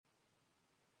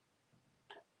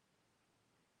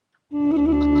Right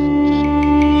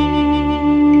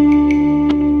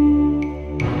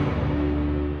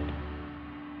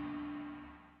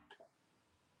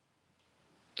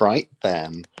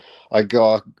then, I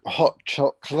got hot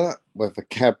chocolate with a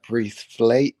Cadbury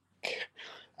flake,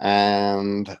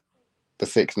 and the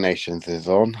Six Nations is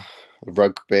on.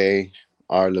 Rugby,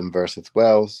 Ireland versus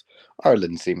Wales.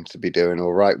 Ireland seems to be doing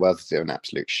all right. Wales is doing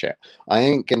absolute shit. I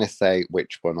ain't gonna say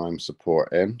which one I'm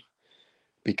supporting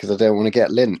because I don't want to get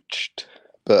lynched.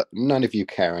 But none of you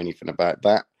care anything about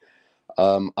that.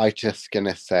 I just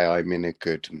gonna say I'm in a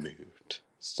good mood.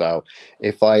 So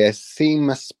if I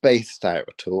seem spaced out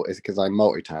at all, it's because I'm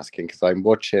multitasking, because I'm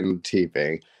watching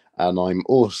TV and I'm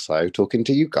also talking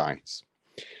to you guys.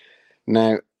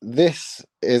 Now, this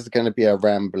is going to be a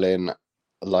rambling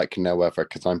like no other,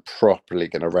 because I'm properly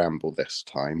going to ramble this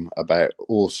time about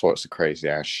all sorts of crazy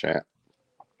ass shit.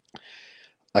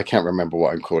 I can't remember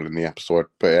what I'm calling the episode,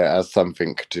 but it has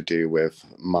something to do with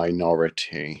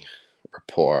Minority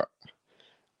Report.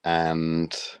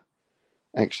 And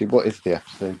actually, what is the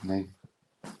episode name?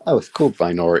 Oh, it's called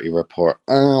Minority Report.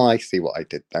 Oh, I see what I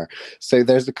did there. So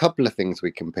there's a couple of things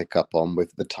we can pick up on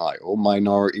with the title.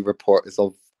 Minority Report is,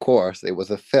 of course, it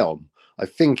was a film. I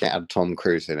think it had Tom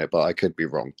Cruise in it, but I could be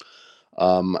wrong.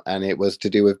 And it was to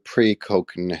do with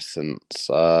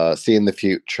precognizance, seeing the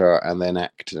future and then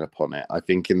acting upon it. I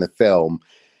think in the film,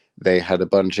 they had a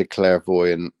bunch of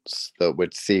clairvoyants that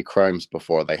would see crimes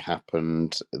before they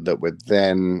happened, that would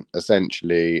then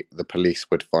essentially the police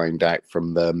would find out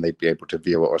from them, they'd be able to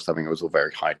view it or something. It was all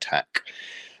very high tech.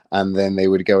 And then they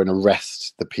would go and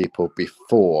arrest the people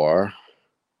before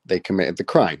they committed the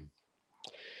crime.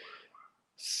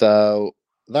 So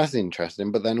that's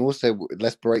interesting. But then also,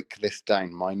 let's break this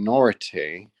down.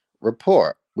 Minority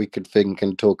Report. We could think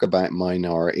and talk about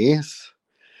minorities.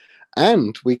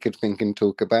 And we could think and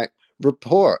talk about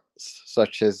reports,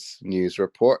 such as news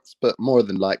reports, but more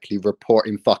than likely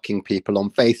reporting fucking people on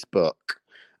Facebook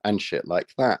and shit like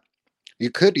that.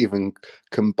 You could even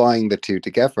combine the two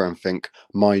together and think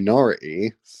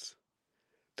minorities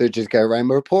that just go around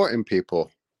reporting people.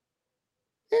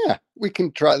 Yeah, we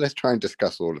can try. Let's try and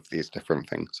discuss all of these different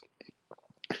things.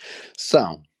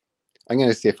 So, I'm going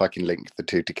to see if I can link the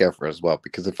two together as well,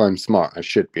 because if I'm smart, I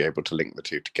should be able to link the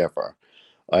two together.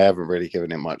 I haven't really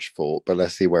given it much thought, but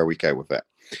let's see where we go with it.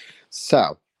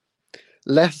 So,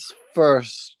 let's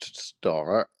first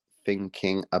start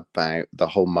thinking about the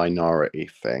whole minority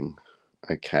thing.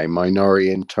 Okay,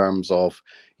 minority in terms of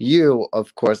you,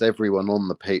 of course, everyone on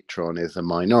the Patreon is a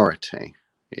minority.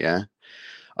 Yeah.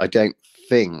 I don't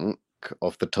think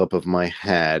off the top of my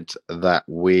head that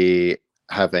we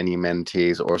have any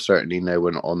mentees, or certainly no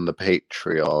one on the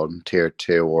Patreon tier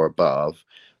 2 or above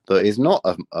that is not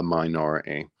a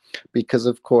minority, because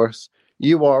of course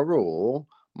you are all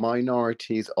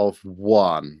minorities of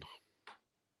one.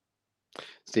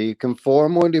 So you can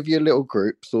form one of your little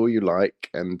groups all you like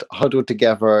and huddle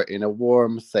together in a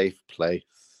warm, safe place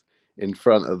in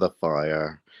front of the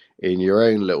fire in your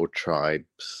own little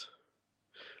tribes.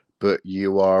 But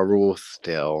you are all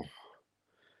still.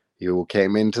 You all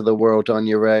came into the world on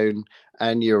your own,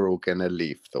 and you're all going to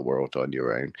leave the world on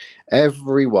your own.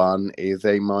 Everyone is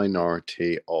a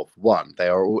minority of one. They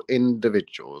are all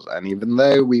individuals. And even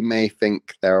though we may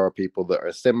think there are people that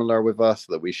are similar with us,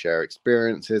 that we share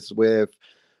experiences with,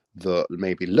 that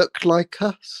maybe look like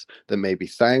us, that maybe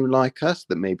sound like us,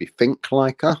 that maybe think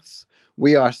like us,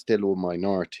 we are still all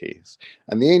minorities.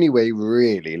 And the only way,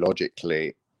 really,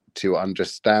 logically, to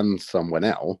understand someone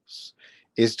else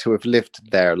is to have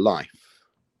lived their life.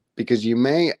 Because you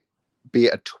may be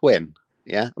a twin.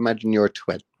 Yeah. Imagine you're a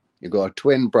twin. You've got a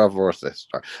twin brother or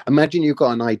sister. Imagine you've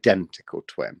got an identical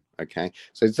twin. Okay.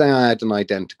 So say I had an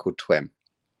identical twin.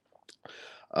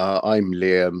 I'm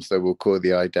Liam, so we'll call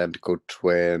the identical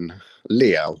twin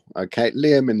Leo. Okay.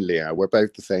 Liam and Leo. We're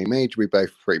both the same age. We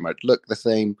both pretty much look the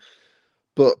same,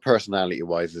 but personality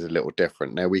wise is a little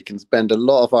different. Now, we can spend a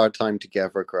lot of our time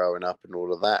together growing up and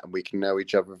all of that, and we can know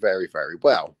each other very, very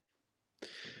well.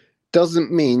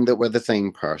 Doesn't mean that we're the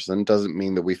same person, doesn't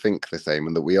mean that we think the same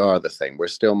and that we are the same. We're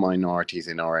still minorities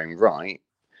in our own right,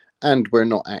 and we're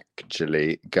not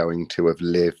actually going to have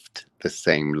lived the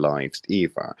same lives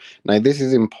either. Now, this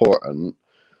is important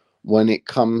when it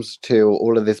comes to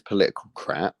all of this political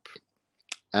crap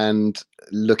and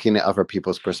looking at other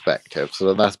people's perspectives.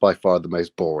 So that's by far the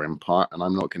most boring part, and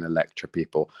I'm not going to lecture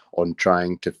people on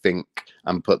trying to think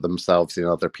and put themselves in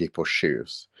other people's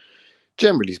shoes.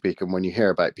 Generally speaking, when you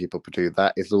hear about people who do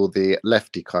that, it's all the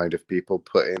lefty kind of people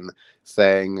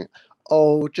saying,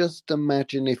 oh, just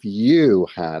imagine if you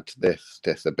had this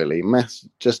disability.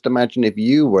 Just imagine if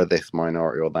you were this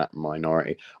minority or that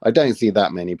minority. I don't see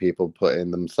that many people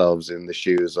putting themselves in the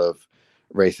shoes of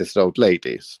racist old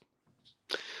ladies.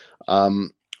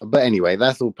 Um, but anyway,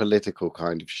 that's all political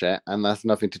kind of shit, and that's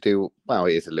nothing to do. Well,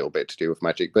 it is a little bit to do with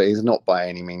magic, but it's not by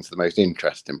any means the most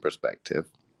interesting perspective.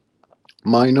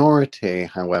 Minority,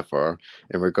 however,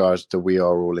 in regards to we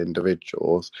are all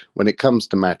individuals, when it comes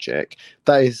to magic,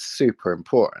 that is super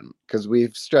important because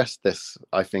we've stressed this,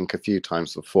 I think, a few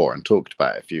times before and talked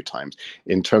about it a few times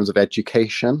in terms of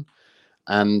education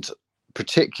and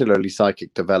particularly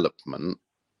psychic development,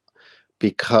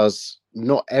 because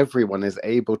not everyone is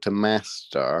able to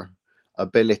master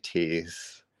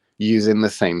abilities using the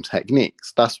same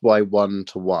techniques. That's why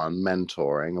one-to-one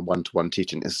mentoring and one-to-one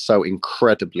teaching is so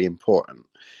incredibly important,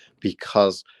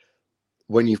 because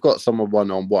when you've got someone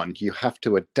one-on-one, you have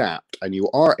to adapt, and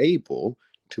you are able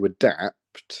to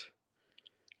adapt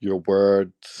your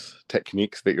words,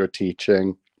 techniques that you're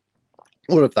teaching,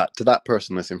 all of that to that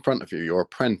person that's in front of you, your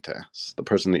apprentice, the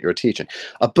person that you're teaching.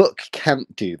 A book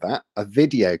can't do that, a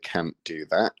video can't do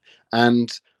that,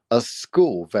 and a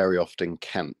school very often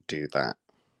can't do that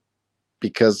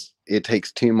because it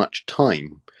takes too much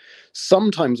time.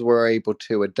 Sometimes we're able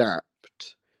to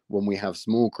adapt when we have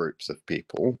small groups of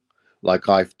people, like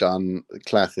I've done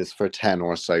classes for 10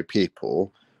 or so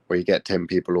people, where you get 10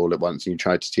 people all at once and you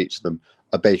try to teach them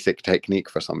a basic technique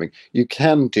for something. You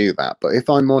can do that, but if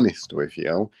I'm honest with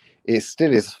you, it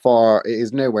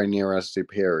is nowhere near as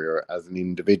superior as an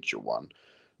individual one.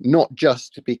 Not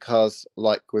just because,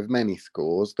 like with many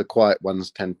schools, the quiet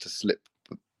ones tend to slip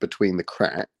between the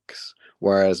cracks,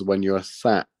 whereas when you're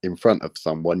sat in front of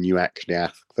someone, you actually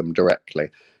ask them directly,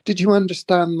 did you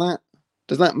understand that?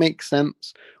 Does that make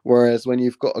sense? Whereas when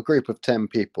you've got a group of 10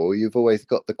 people, you've always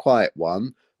got the quiet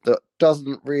one that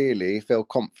doesn't really feel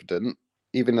confident,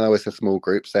 even though it's a small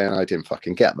group, saying, I didn't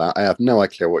fucking get that. I have no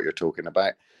idea what you're talking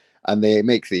about. And it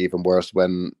makes it even worse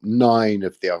when 9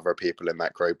 of the other people in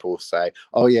that group all say,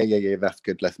 oh, yeah, that's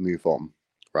good, let's move on,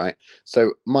 right?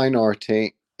 So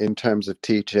minority, in terms of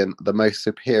teaching, the most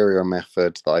superior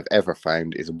method that I've ever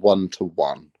found is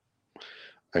one-to-one.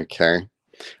 Okay.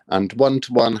 And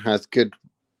one-to-one has good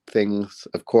things.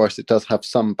 Of course, it does have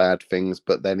some bad things,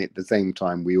 but then at the same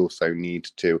time, we also need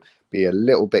to be a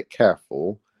little bit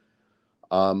careful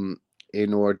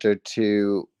in order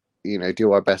to,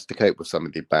 do our best to cope with some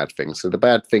of the bad things. So the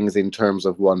bad things in terms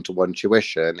of one-to-one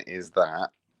tuition is that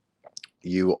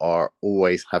you are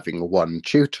always having one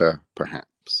tutor,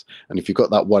 perhaps. And if you've got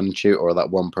that one tutor or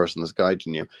that one person that's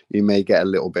guiding you, you may get a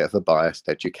little bit of a biased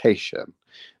education.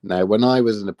 Now, when I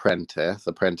was an apprentice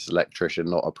electrician,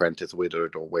 not apprentice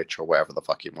wizard or witch or whatever the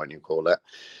fucking one you call it,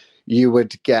 you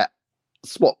would get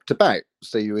swapped about.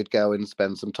 So you would go and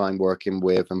spend some time working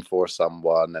with and for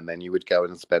someone, and then you would go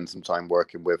and spend some time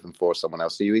working with and for someone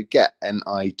else. So you would get an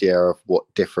idea of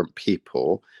what different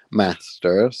people,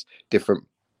 masters, different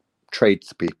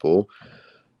tradespeople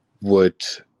would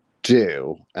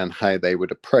do and how they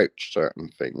would approach certain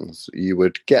things. You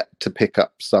would get to pick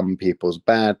up some people's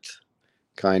bad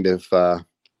kind of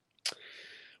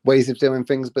ways of doing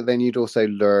things, but then you'd also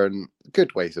learn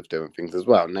good ways of doing things as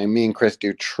well. Now, me and Chris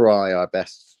do try our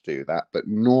best to do that, but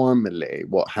normally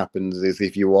what happens is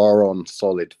if you are on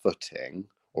solid footing,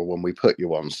 or when we put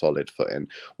you on solid footing,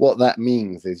 what that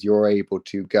means is you're able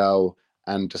to go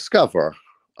and discover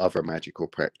other magical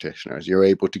practitioners. You're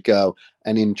able to go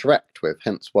and interact with,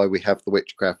 hence why we have the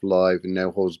Witchcraft Live and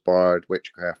No Holds Barred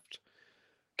witchcraft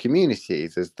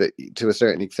communities, is that to a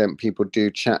certain extent people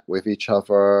do chat with each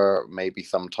other, maybe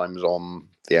sometimes on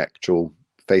the actual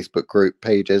Facebook group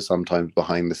pages, sometimes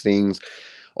behind the scenes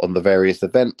on the various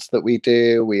events that we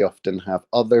do. We often have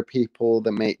other people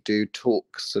that may do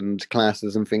talks and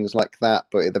classes and things like that,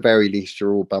 but at the very least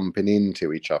you're all bumping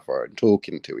into each other and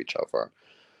talking to each other.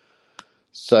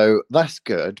 So that's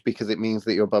good because it means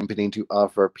that you're bumping into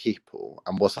other people.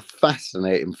 And what's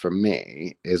fascinating for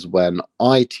me is when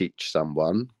I teach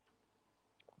someone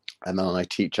and then I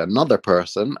teach another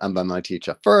person and then I teach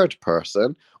a third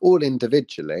person, all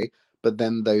individually, but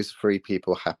then those 3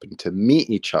 people happen to meet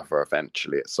each other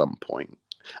eventually at some point.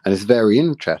 And it's very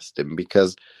interesting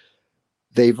because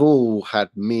they've all had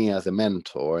me as a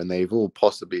mentor and they've all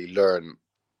possibly learned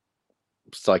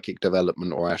psychic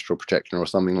development or astral projection or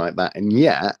something like that. And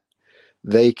yet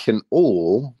they can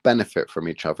all benefit from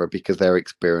each other because their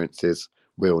experiences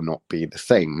will not be the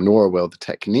same, nor will the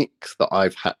techniques that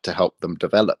I've had to help them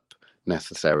develop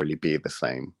necessarily be the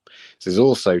same. This is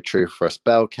also true for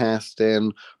spell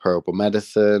casting, herbal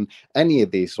medicine, any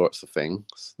of these sorts of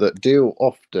things that do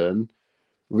often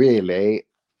really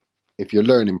if you're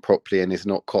learning properly and it's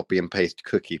not copy and paste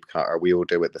cookie cutter, we all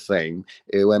do it the same.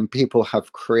 When people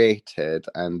have created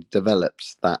and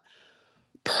developed that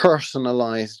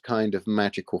personalized kind of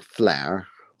magical flair,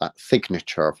 that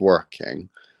signature of working,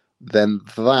 then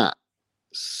that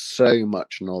so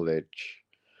much knowledge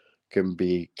can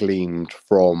be gleaned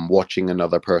from watching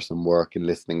another person work and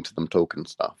listening to them talk and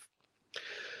stuff.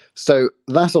 So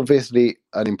that's obviously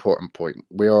an important point.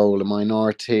 We are all a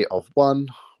minority of one.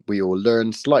 We all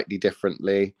learn slightly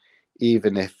differently,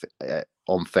 even if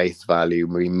on face value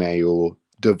we may all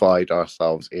divide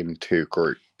ourselves into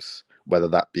groups, whether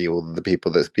that be all the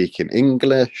people that speak in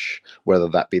English, whether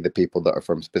that be the people that are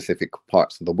from specific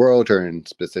parts of the world or in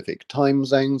specific time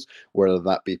zones, whether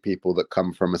that be people that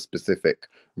come from a specific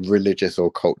religious or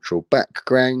cultural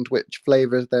background which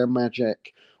flavors their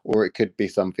magic, or it could be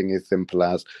something as simple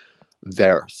as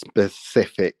their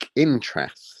specific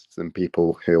interests. And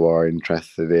people who are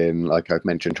interested in, like I've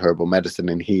mentioned, herbal medicine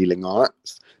and healing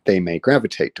arts, they may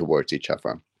gravitate towards each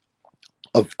other.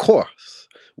 Of course,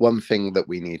 one thing that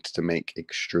we need to make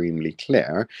extremely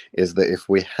clear is that if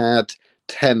we had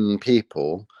 10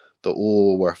 people that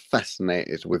all were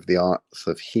fascinated with the arts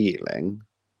of healing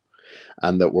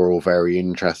and that were all very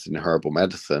interested in herbal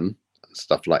medicine and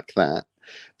stuff like that,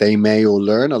 they may all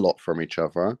learn a lot from each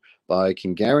other, but I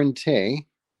can guarantee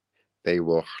they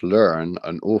will learn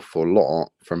an awful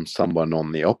lot from someone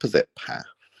on the opposite path.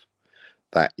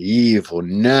 That evil,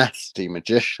 nasty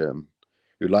magician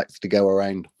who likes to go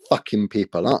around fucking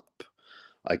people up.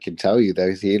 I can tell you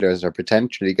those healers are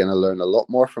potentially going to learn a lot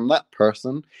more from that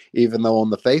person, even though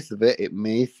on the face of it, it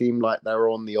may seem like they're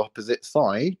on the opposite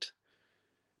side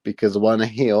because one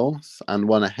heals and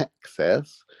one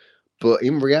hexes. But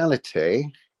in reality,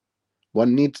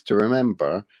 one needs to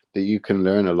remember that you can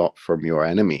learn a lot from your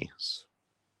enemies,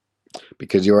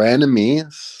 because your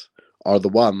enemies are the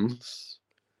ones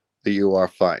that you are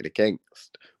fighting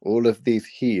against. All of these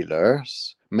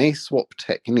healers may swap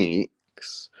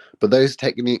techniques, but those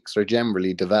techniques are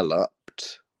generally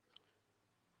developed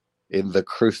in the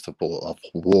crucible of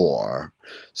war.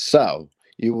 So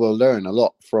you will learn a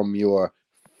lot from your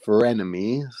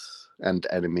frenemies and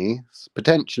enemies,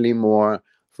 potentially more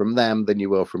from them than you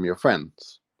will from your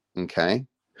friends. Okay?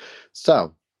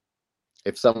 So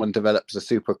if someone develops a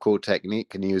super cool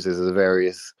technique and uses a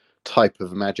various type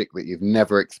of magic that you've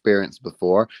never experienced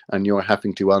before, and you're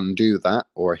having to undo that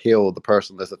or heal the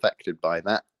person that's affected by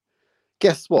that,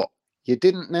 guess what? You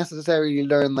didn't necessarily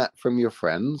learn that from your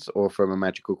friends or from a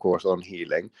magical course on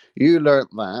healing. You learned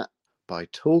that by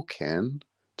talking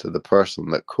to the person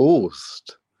that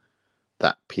caused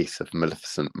that piece of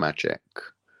maleficent magic.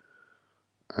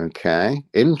 Okay,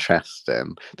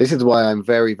 interesting. This is why I'm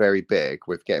very, very big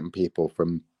with getting people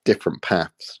from different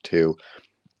paths to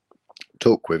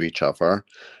talk with each other.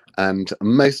 And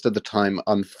most of the time,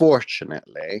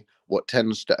 unfortunately, what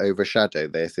tends to overshadow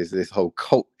this is this whole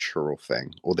cultural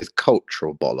thing, or this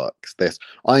cultural bollocks. This,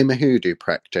 I'm a hoodoo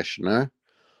practitioner,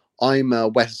 I'm a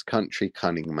West Country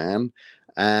cunning man,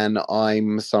 and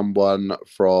I'm someone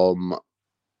from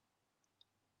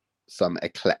some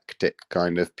eclectic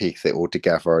kind of piece it all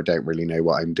together. I don't really know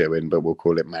what I'm doing, but we'll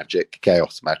call it magic,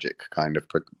 chaos magic kind of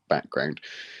background.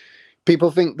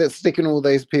 People think that sticking all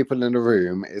those people in a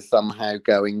room is somehow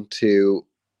going to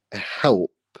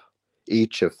help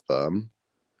each of them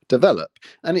develop.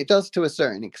 And it does to a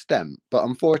certain extent, but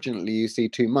unfortunately, you see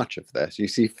too much of this. You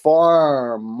see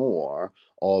far more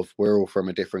of we're all from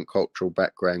a different cultural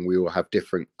background, we all have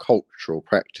different cultural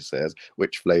practices,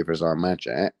 which flavors our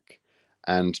magic,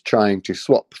 and trying to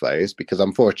swap those because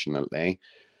unfortunately,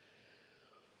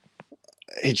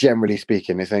 generally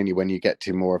speaking, it's only when you get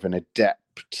to more of an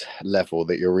adept level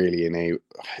that you're really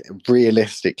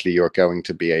realistically, you're going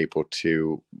to be able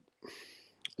to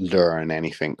learn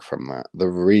anything from that. The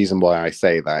reason why I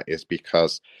say that is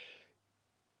because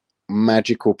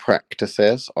magical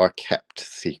practices are kept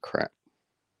secret.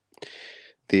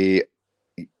 The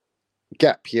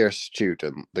gap year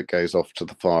student that goes off to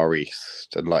the Far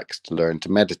East and likes to learn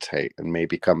to meditate and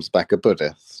maybe comes back a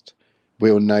Buddhist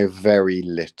will know very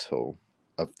little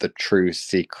of the true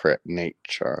secret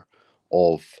nature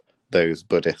of those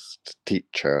Buddhist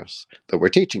teachers that were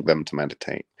teaching them to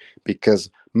meditate,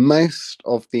 because most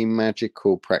of the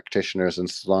magical practitioners and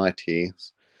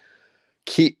societies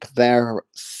keep their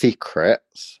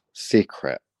secrets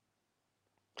secret.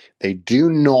 They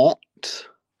do not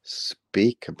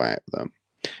speak about them.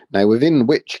 Now, within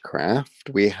witchcraft,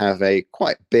 we have a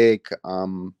quite big,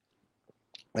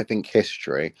 I think,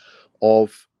 history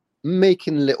of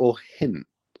making little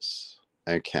hints,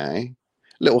 okay?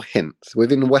 little hints.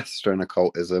 Within Western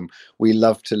occultism, we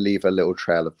love to leave a little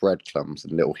trail of breadcrumbs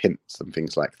and little hints and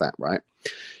things like that, right?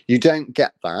 You don't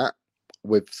get that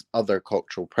with other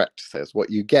cultural practices. What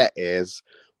you get is,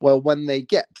 well, when they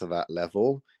get to that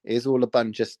level, is all a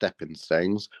bunch of stepping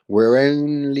stones. We're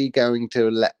only going to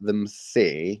let them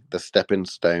see the stepping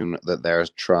stone that they're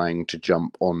trying to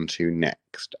jump onto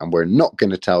next. And we're not going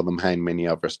to tell them how many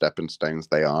other stepping stones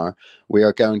they are. We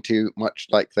are going to, much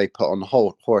like they put on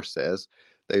horses,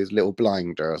 those little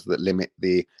blinders that limit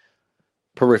the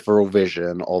peripheral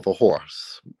vision of a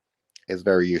horse. Is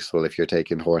very useful if you're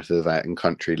taking horses out in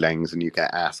country lanes and you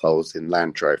get assholes in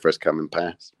Land Rovers coming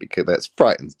past, because that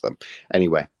frightens them.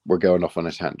 Anyway, we're going off on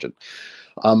a tangent.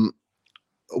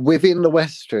 Within the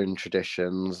Western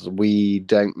traditions, we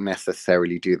don't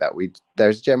necessarily do that.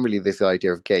 There's generally this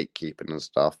idea of gatekeeping and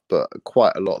stuff, but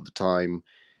quite a lot of the time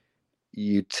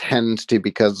you tend to,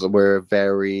 because we're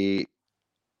very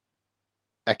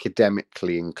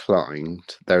academically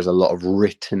inclined, there's a lot of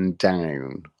written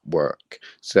down work.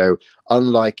 So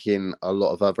unlike in a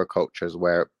lot of other cultures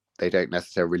where they don't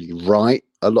necessarily write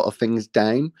a lot of things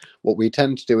down, what we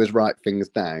tend to do is write things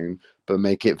down but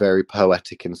make it very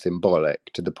poetic and symbolic,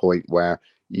 to the point where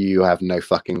you have no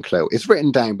fucking clue. It's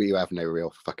written down but you have no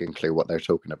real fucking clue what they're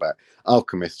talking about.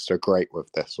 Alchemists are great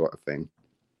with this sort of thing.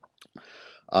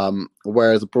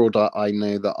 Whereas abroad, I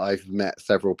know that I've met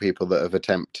several people that have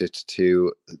attempted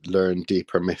to learn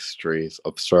deeper mysteries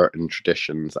of certain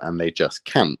traditions, and they just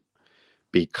can't,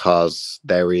 because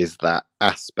there is that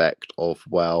aspect of,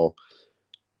 well,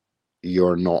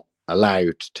 you're not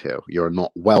allowed to, you're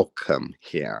not welcome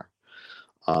here.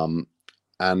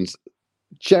 And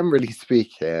generally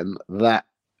speaking, that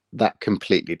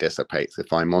completely dissipates,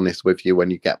 if I'm honest with you, when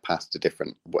you get past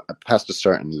a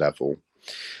certain level.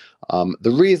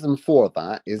 The reason for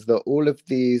that is that all of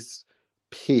these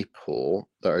people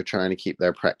that are trying to keep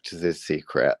their practices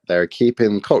secret, they're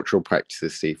keeping cultural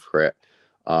practices secret.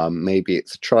 Maybe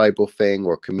it's a tribal thing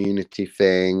or community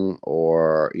thing,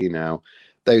 or,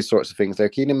 those sorts of things. They're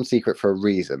keeping them secret for a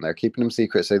reason. They're keeping them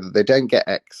secret so that they don't get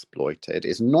exploited.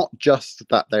 It's not just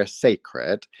that they're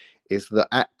sacred, it's that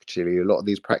actually a lot of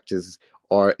these practices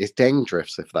it's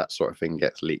dangerous if that sort of thing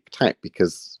gets leaked out,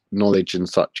 because knowledge and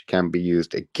such can be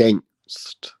used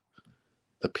against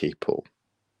the people.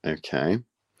 Okay.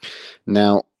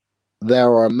 Now,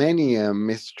 there are many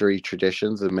mystery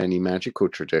traditions and many magical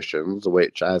traditions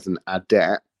which, as an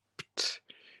adept,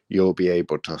 you'll be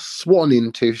able to swan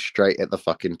into straight at the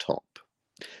fucking top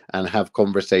and have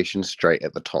conversations straight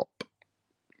at the top.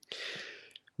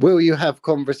 Will you have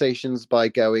conversations by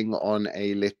going on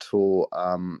a little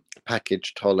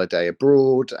packaged holiday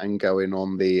abroad and going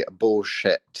on the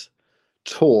bullshit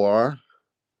tour?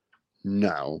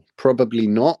 No, probably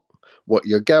not. What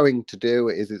you're going to do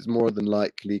is, it's more than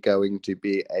likely going to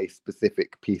be a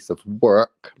specific piece of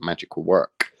work, magical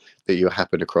work, that you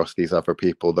happen across these other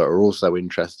people that are also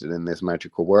interested in this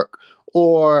magical work,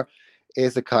 or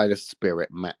is a kind of spirit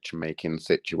matchmaking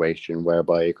situation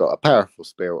whereby you've got a powerful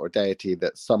spirit or deity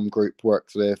that some group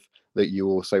works with that you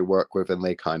also work with, and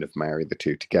they kind of marry the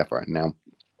two together. Now,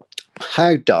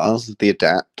 how does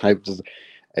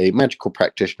a magical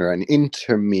practitioner at an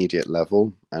intermediate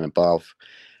level and above,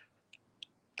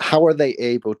 how are they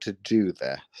able to do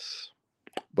this?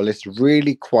 Well, it's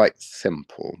really quite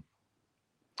simple.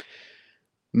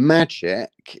 Magic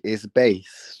is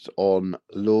based on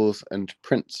laws and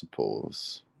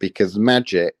principles, because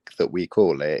magic, that we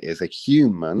call it, is a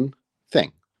human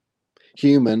thing.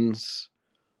 Humans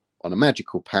on a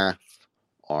magical path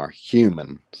are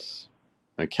humans.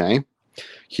 Okay?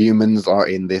 Humans are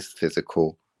in this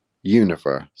physical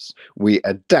universe. We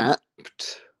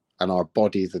adapt, and our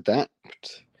bodies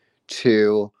adapt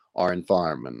to our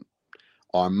environment.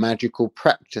 Our magical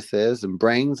practices and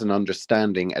brains and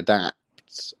understanding adapt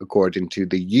according to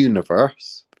the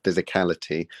universe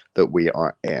physicality that we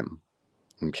are in.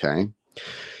 Okay.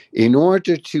 In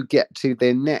order to get to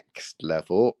the next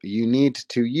level, you need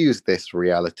to use this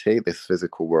reality, this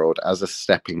physical world, as a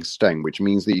stepping stone, which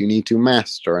means that you need to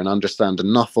master and understand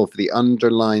enough of the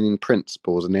underlying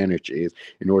principles and energies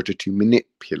in order to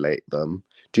manipulate them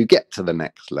to get to the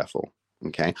next level.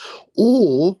 Okay.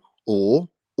 Or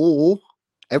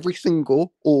every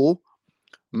single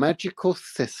magical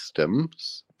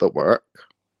systems that work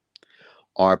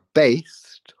are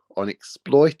based on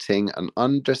exploiting and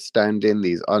understanding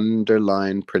these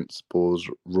underlying principles,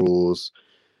 rules,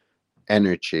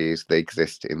 energies that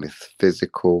exist in this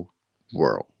physical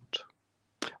world.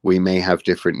 We may have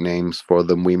different names for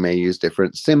them, we may use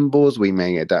different symbols, we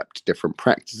may adapt different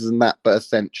practices and that, but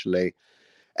essentially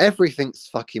everything's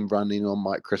fucking running on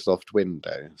Microsoft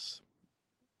Windows.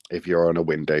 if you're on a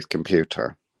Windows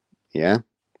computer. Yeah?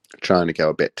 Trying to go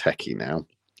a bit techie now.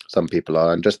 Some people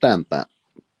understand that.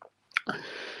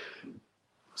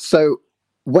 So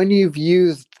when you've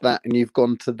used that and you've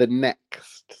gone to the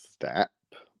next step,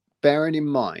 bearing in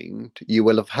mind you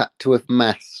will have had to have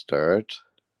mastered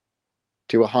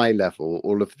to a high level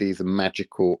all of these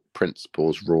magical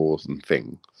principles, rules, and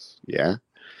things. Yeah.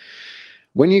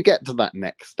 When you get to that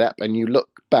next step and you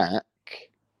look back,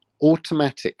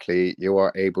 automatically you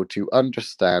are able to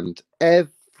understand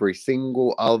every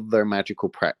single other magical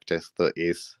practice that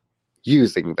is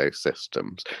using those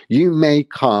systems. You may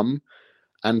come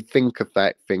and think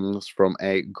about things from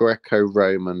a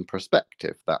Greco-Roman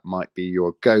perspective. That might be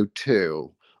your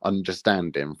go-to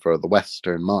understanding for the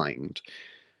Western mind.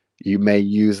 You may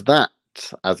use that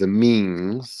as a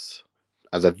means,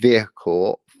 as a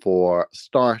vehicle for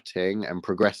starting and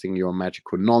progressing your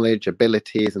magical knowledge,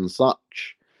 abilities, and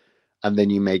such. And then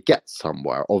you may get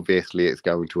somewhere. Obviously, it's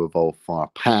going to evolve far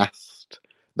past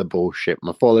the bullshit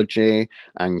mythology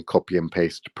and copy and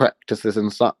paste practices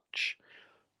and such.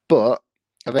 But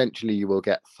eventually you will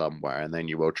get somewhere, and then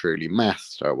you will truly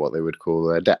master what they would call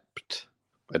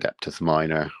adeptus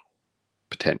minor,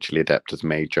 potentially adeptus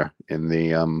major in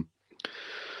the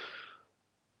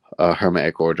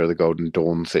Hermetic Order, the Golden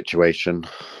Dawn situation.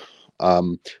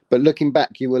 But looking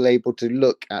back, you were able to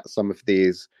look at some of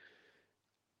these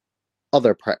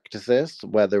other practices,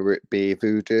 whether it be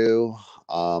voodoo,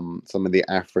 some of the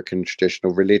African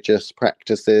traditional religious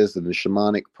practices and the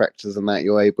shamanic practices, and that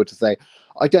you're able to say,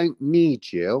 I don't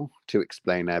need you to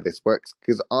explain how this works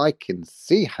because I can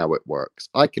see how it works.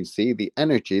 I can see the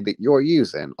energy that you're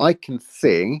using. I can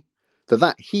see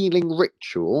that healing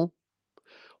ritual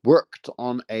worked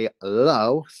on a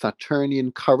low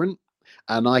Saturnian current,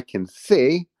 and I can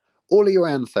see all of your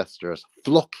ancestors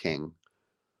flocking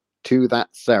to that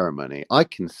ceremony. I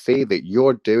can see that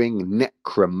you're doing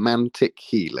necromantic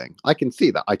healing. I can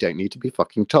see that. I don't need to be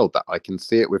fucking told that. I can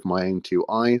see it with my own two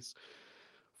eyes,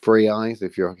 three eyes,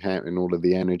 if you're counting all of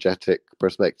the energetic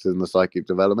perspectives in the psychic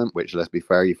development, which, let's be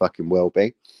fair, you fucking will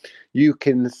be. You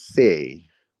can see.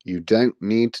 You don't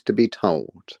need to be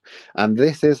told. And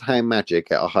this is how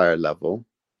magic at a higher level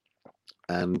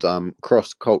and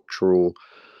cross-cultural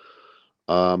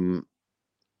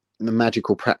the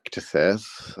magical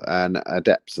practices and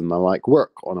adepts and the like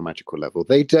work on a magical level.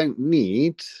 They don't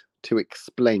need to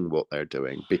explain what they're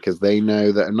doing because they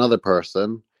know that another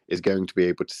person is going to be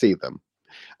able to see them.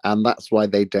 And that's why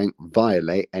they don't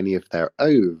violate any of their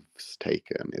oaths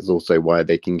taken. Is also why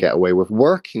they can get away with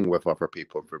working with other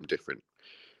people from different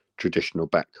traditional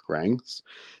backgrounds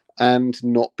and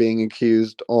not being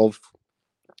accused of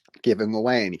giving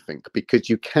away anything, because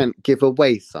you can't give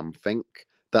away something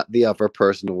that the other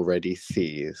person already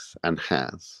sees and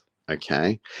has.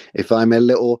 Okay. If I'm a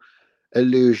little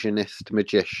illusionist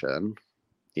magician,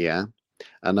 yeah,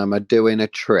 and I'm doing a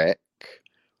trick,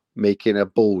 making a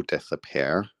ball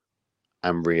disappear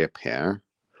and reappear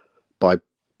by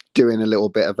doing a little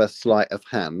bit of a sleight of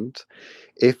hand,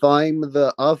 if I'm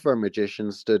the other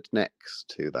magician stood next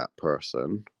to that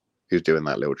person who's doing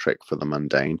that little trick for the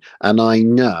mundane, and I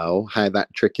know how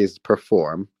that trick is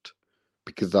performed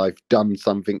because I've done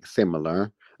something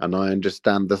similar and I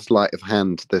understand the sleight of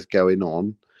hand that's going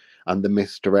on and the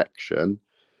misdirection,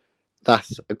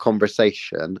 that's a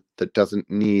conversation that doesn't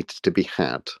need to be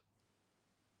had.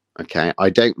 Okay, I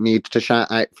don't need to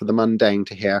shout out for the mundane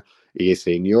to hear, is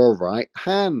in your right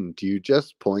hand. You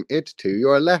just pointed to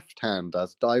your left hand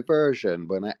as diversion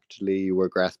when actually you were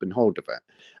grasping hold of it.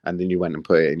 And then you went and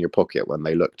put it in your pocket when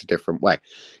they looked a different way.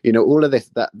 You know, all of this,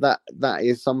 that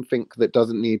is something that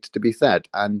doesn't need to be said.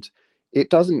 And it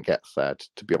doesn't get said,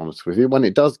 to be honest with you. When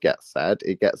it does get said,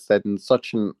 it gets said in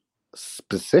such a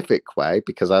specific way,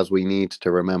 because as we need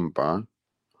to remember,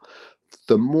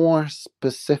 the more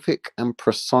specific and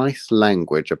precise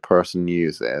language a person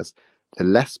uses, the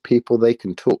less people they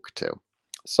can talk to.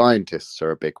 Scientists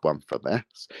are a big one for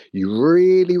this. You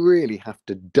really, really have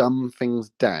to dumb things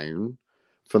down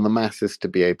for the masses to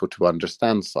be able to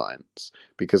understand science,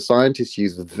 because scientists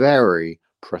use very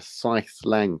precise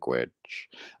language.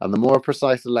 And the more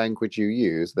precise the language you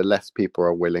use, the less people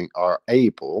are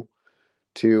able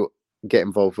to get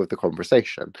involved with the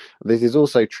conversation. This is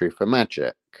also true for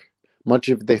magic. Much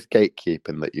of this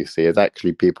gatekeeping that you see is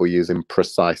actually people using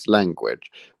precise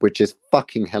language, which is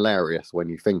fucking hilarious when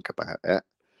you think about it.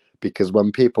 Because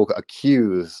when people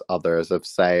accuse others of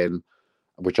saying,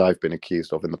 which I've been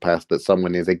accused of in the past, that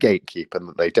someone is a gatekeeper and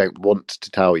that they don't want to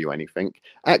tell you anything,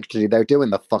 actually they're doing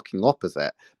the fucking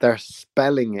opposite. They're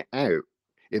spelling it out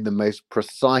in the most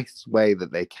precise way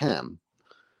that they can.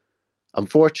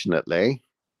 Unfortunately,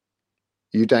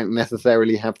 You don't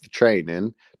necessarily have the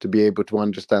training to be able to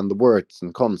understand the words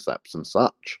and concepts and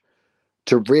such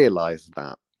to realize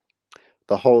that.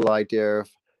 The whole idea of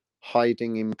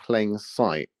hiding in plain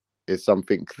sight is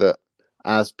something that,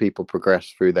 as people progress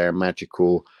through their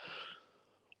magical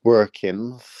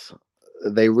workings,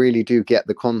 they really do get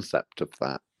the concept of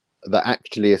that. That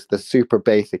actually is the super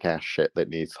basic ass shit that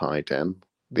needs hiding.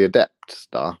 The adept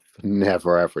stuff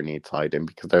never ever needs hiding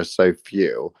because there's so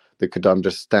few that could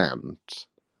understand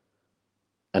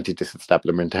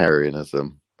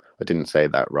anti-disestablishmentarianism. I didn't say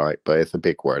that right, but it's a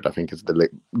big word. I think it's the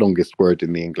longest word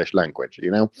in the English language. You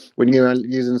know, when you're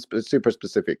using super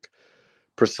specific,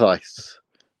 precise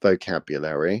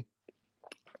vocabulary,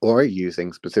 or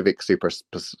using specific, super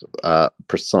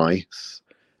precise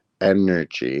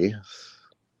energies,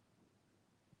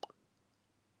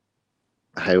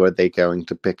 how are they going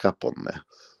to pick up on this?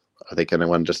 Are they going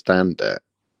to understand it?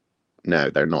 No,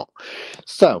 they're not.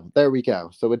 So there we go.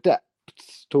 So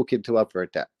adepts, talking to other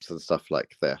adepts and stuff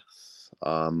like this.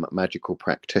 Magical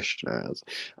practitioners.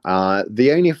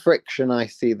 The only friction I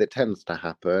see that tends to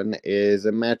happen is,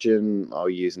 imagine, I'll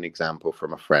use an example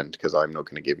from a friend because I'm not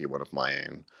going to give you one of my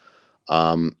own.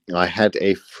 I had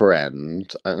a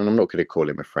friend, and I'm not going to call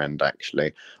him a friend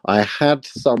actually. I had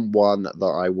someone that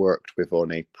I worked with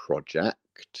on a project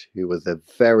who was a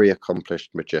very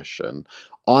accomplished magician.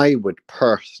 I would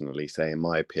personally say, in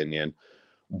my opinion,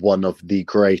 one of the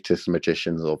greatest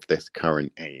magicians of this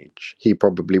current age. He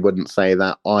probably wouldn't say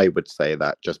that. I would say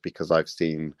that just because I've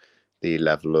seen the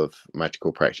level of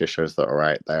magical practitioners that are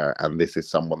out there, and this is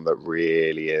someone that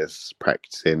really is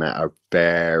practicing at a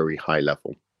very high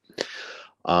level.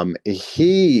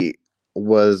 He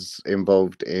was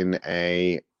involved in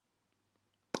a,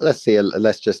 let's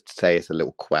just say it's a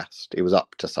little quest. He was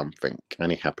up to something,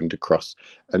 and he happened to cross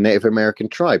a Native American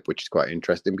tribe, which is quite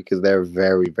interesting because they're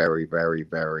very, very, very,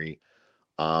 very,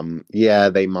 yeah,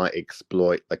 they might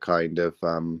exploit the kind of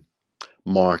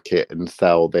market and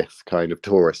sell this kind of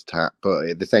tourist hat, but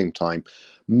at the same time,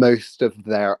 most of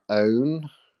their own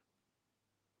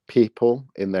people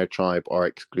in their tribe are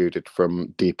excluded from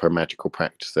deeper magical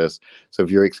practices. So if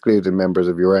you're excluding members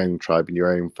of your own tribe and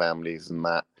your own families and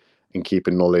that, and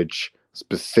keeping knowledge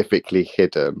specifically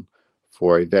hidden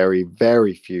for a very,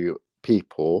 very few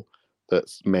people,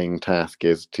 that's main task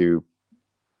is to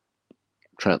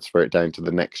transfer it down to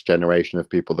the next generation of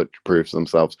people that proves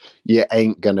themselves. You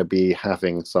ain't gonna be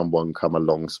having someone come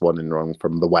along swanning wrong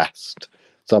from the west,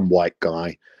 some white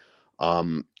guy,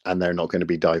 and they're not going to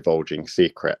be divulging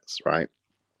secrets, right?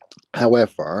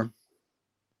 However,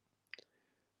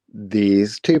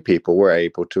 these two people were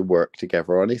able to work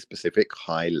together on a specific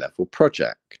high level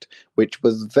project, which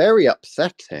was very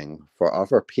upsetting for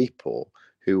other people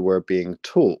who were being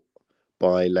taught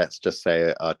by, let's just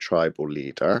say, a tribal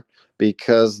leader,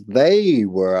 because they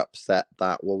were upset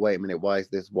that, well, wait a minute, why is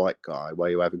this white guy? Why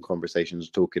are you having conversations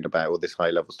talking about all this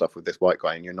high level stuff with this white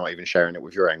guy and you're not even sharing it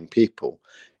with your own people,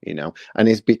 you know? And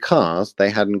it's because they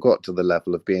hadn't got to the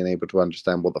level of being able to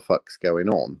understand what the fuck's going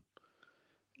on.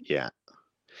 Yeah.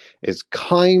 It's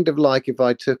kind of like if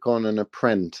I took on an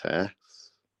apprentice,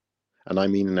 and I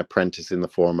mean an apprentice in the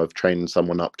form of training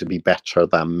someone up to be better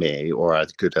than me or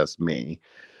as good as me,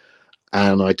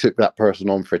 and I took that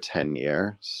person on for 10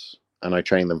 years and I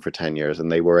trained them for 10 years and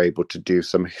they were able to do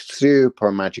some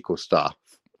super magical stuff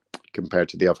compared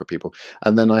to the other people.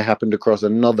 And then I happened across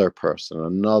another person,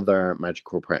 another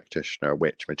magical practitioner,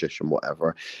 witch, magician,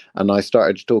 whatever. And I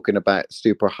started talking about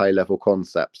super high level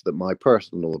concepts that my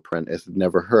personal apprentice had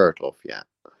never heard of yet.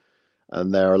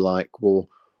 And they're like, well,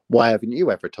 why haven't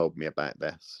you ever told me about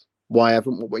this? Why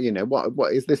haven't, you know,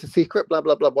 what is this a secret? Blah,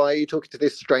 blah, blah. Why are you talking to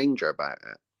this stranger about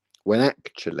it? When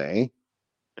actually,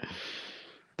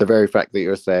 the very fact that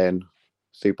you're saying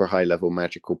super high level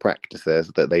magical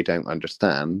practices that they don't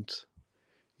understand,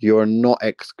 you're not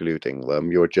excluding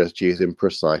them. You're just using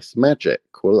precise magic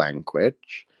or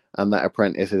language. And that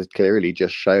apprentice has clearly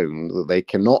just shown that they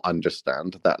cannot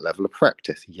understand that level of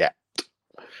practice yet.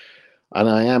 And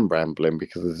I am rambling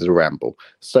because this is a ramble.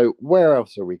 So where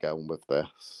else are we going with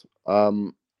this?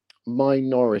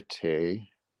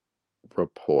 Minority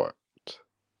Report.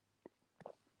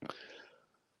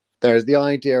 There's the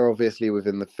idea, obviously,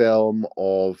 within the film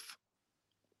of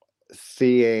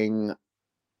seeing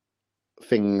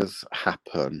things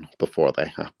happen before they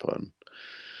happen.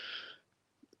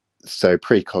 So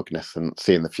precognizant,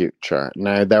 seeing the future.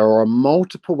 Now, there are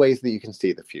multiple ways that you can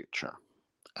see the future.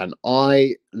 And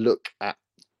I look at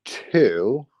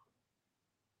two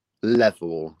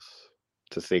levels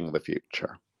to seeing the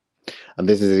future. And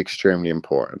this is extremely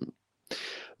important.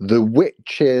 The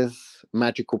witches,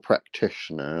 magical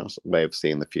practitioners' way of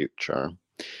seeing the future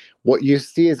What you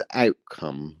see is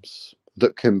outcomes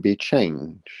that can be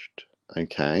changed.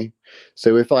 Okay.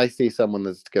 So if I see someone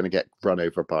that's going to get run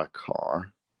over by a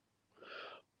car,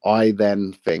 I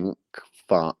then think,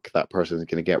 fuck, that person is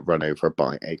going to get run over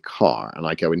by a car. And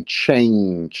I go and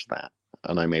change that.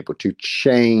 And I'm able to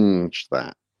change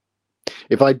that.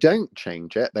 If I don't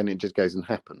change it, then it just goes and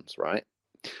happens, right?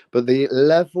 But the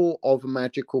level of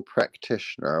magical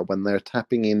practitioner, when they're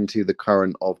tapping into the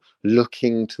current of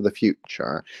looking to the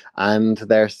future and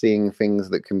they're seeing things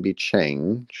that can be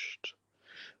changed,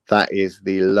 that is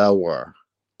the lower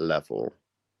level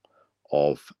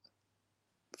of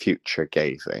future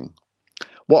gazing.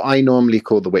 What I normally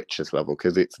call the witches level,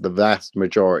 because it's the vast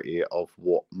majority of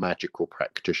what magical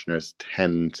practitioners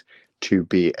tend to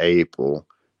be able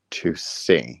to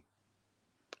see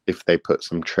if they put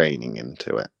some training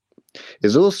into it.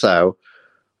 Is also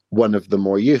one of the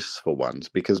more useful ones,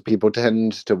 because people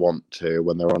tend to want to,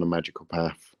 when they're on a magical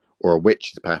path or a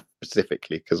witch's path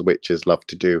specifically, because witches love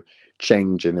to do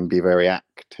changing and be very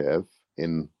active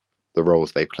in the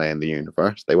roles they play in the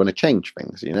universe. They want to change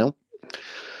things, you know?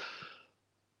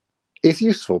 It's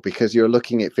useful because you're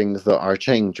looking at things that are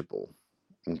changeable,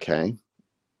 okay?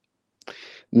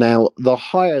 Now, the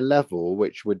higher level,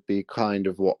 which would be kind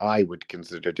of what I would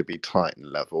consider to be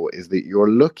Titan level, is that you're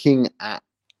looking at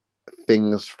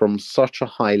things from such a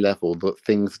high level that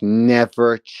things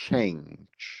never change.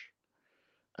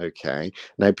 Okay.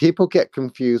 Now, people get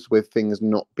confused with things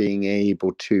not being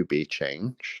able to be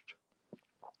changed,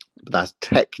 but that's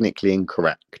technically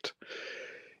incorrect.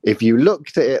 If you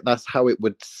looked at it, that's how it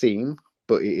would seem,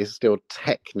 but it is still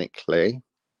technically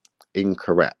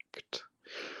incorrect.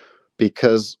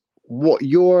 Because what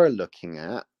you're looking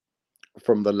at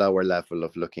from the lower level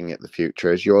of looking at the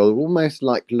future is you're almost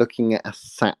like looking at a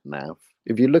sat nav.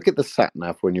 If you look at the sat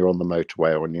nav when you're on the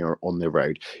motorway or when you're on the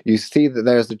road, you see that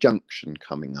there's a junction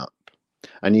coming up,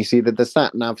 and you see that the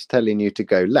sat nav's telling you to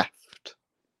go left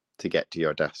to get to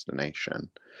your destination.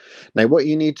 Now, what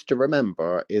you need to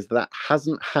remember is that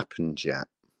hasn't happened yet.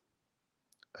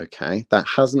 Okay, that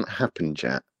hasn't happened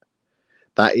yet.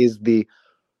 That is the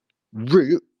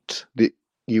route that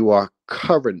you are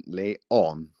currently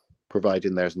on,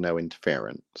 providing there's no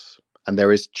interference. And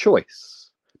there is choice,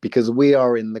 because we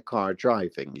are in the car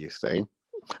driving, you see,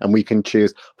 and we can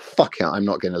choose, fuck it, I'm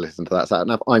not going to listen to that sat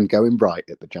nav. I'm going right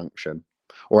at the junction,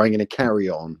 or I'm going to carry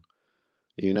on,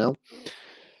 you know?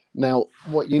 Now,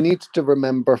 what you need to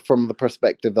remember from the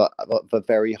perspective of the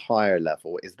very higher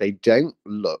level is they don't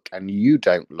look, and you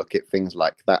don't look at things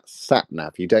like that sat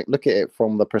nav. You don't look at it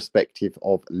from the perspective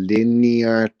of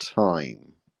linear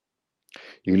time.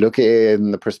 You look at it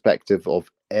in the perspective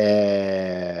of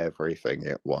everything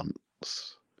at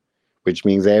once, which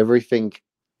means everything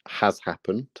has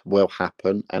happened, will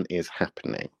happen, and is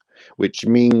happening. Which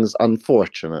means,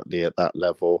 unfortunately, at that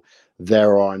level,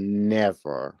 there are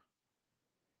never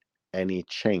any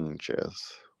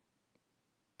changes,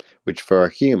 which for a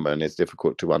human is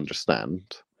difficult to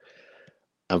understand.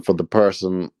 And for the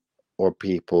person or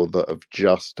people that have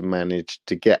just managed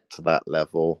to get to that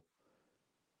level,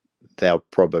 they'll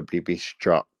probably be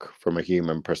struck from a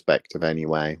human perspective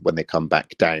anyway, when they come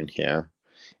back down here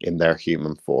in their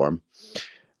human form,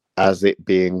 as it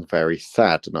being very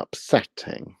sad and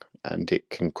upsetting. And it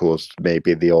can cause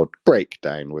maybe the odd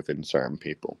breakdown within certain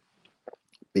people.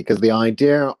 Because the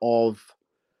idea of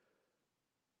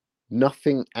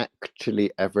nothing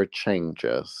actually ever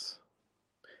changes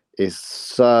is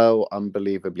so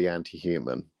unbelievably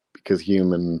anti-human, because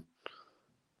if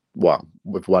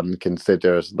one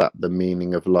considers that the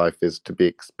meaning of life is to be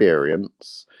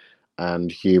experienced, and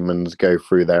humans go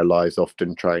through their lives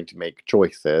often trying to make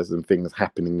choices and things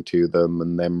happening to them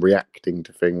and them reacting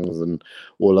to things and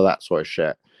all of that sort of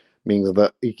shit, means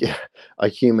that a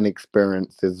human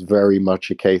experience is very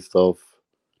much a case of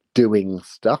doing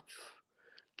stuff,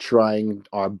 trying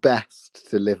our best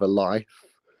to live a life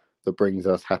that brings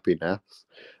us happiness.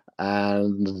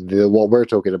 And what we're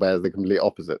talking about is the complete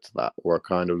opposite to that. We're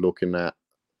kind of looking at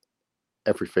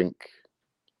everything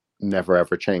never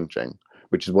ever changing,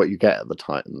 which is what you get at the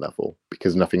Titan level,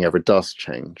 because nothing ever does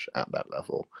change at that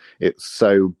level. It's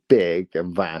so big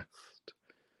and vast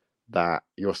that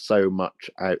you're so much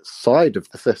outside of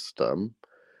the system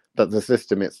that the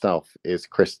system itself is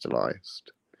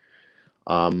crystallized.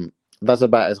 That's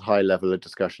about as high level a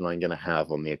discussion I'm going to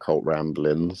have on the occult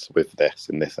ramblings with this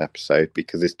in this episode,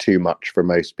 because it's too much for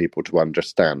most people to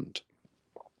understand.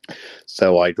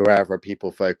 So I'd rather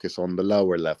people focus on the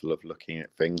lower level of looking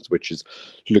at things, which is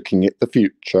looking at the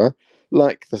future,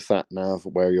 like the sat nav,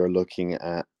 where you're looking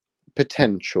at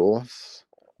potentials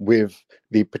with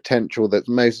the potential that's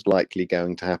most likely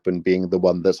going to happen being the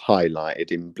one that's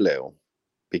highlighted in blue.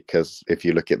 Because if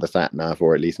you look at the sat nav,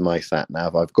 or at least my sat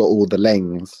nav, I've got all the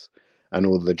lanes and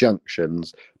all the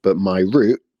junctions, but my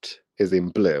route is in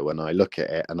blue, and I look at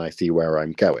it and I see where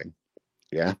I'm going.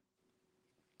 Yeah.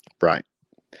 Right.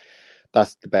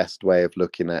 That's the best way of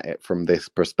looking at it from this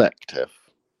perspective.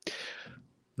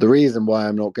 The reason why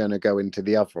I'm not going to go into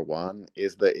the other one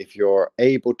is that if you're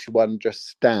able to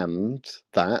understand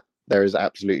that, there is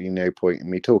absolutely no point in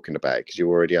me talking about it because you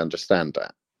already understand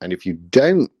that. And if you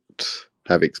don't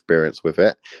have experience with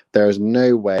it, there is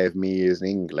no way of me using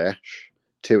English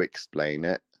to explain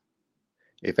it.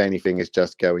 If anything, is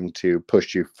just going to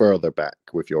push you further back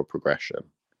with your progression.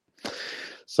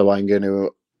 So I'm going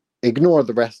to ignore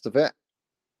the rest of it,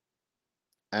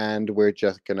 and we're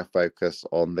just going to focus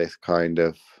on this kind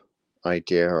of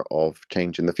idea of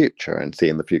changing the future and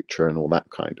seeing the future and all that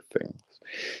kind of things.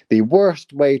 The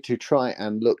worst way to try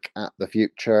and look at the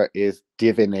future is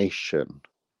divination.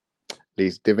 At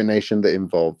least divination that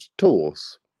involves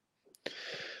tools.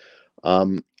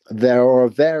 There are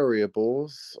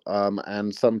variables,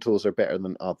 and some tools are better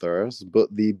than others,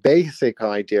 but the basic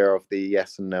idea of the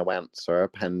yes and no answer,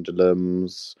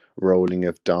 pendulums, rolling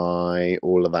of die,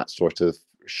 all of that sort of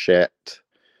shit,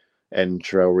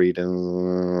 intro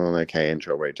readings, okay,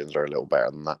 intro readings are a little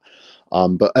better than that,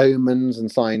 but omens and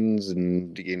signs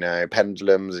and,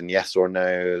 pendulums and yes or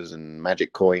no's and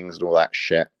magic coins and all that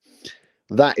shit,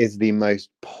 that is the most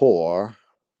poor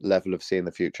level of seeing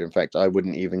the future. In fact, I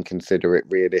wouldn't even consider it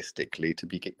realistically to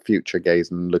be future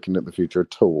gazing and looking at the future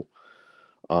at all.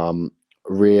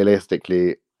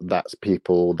 Realistically, that's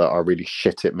people that are really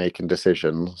shit at making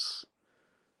decisions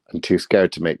and too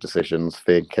scared to make decisions,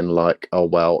 thinking like, oh,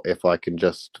 well, if I can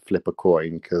just flip a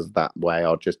coin, because that way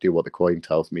I'll just do what the coin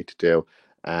tells me to do,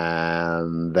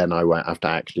 and then I won't have to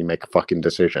actually make a fucking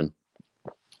decision.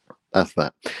 That's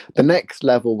that. The next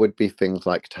level would be things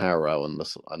like tarot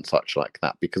and such like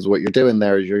that, because what you're doing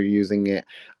there is you're using it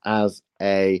as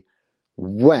a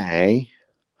way,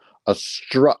 a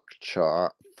structure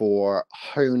for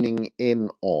honing in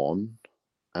on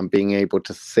and being able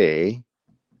to see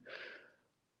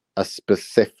a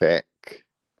specific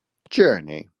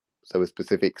journey. So a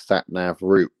specific sat nav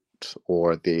route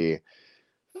or the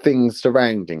things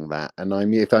surrounding that. And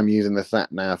if I'm using the sat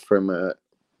nav from a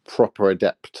proper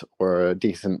adept or a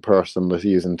decent person that's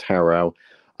using tarot,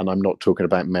 and I'm not talking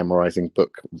about memorizing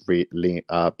book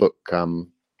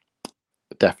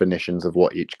definitions of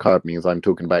what each card means. I'm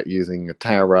talking about using a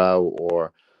tarot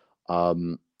or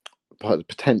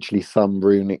potentially some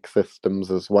runic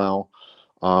systems as well.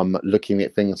 Looking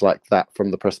at things like that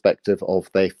from the perspective of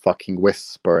they fucking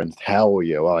whisper and tell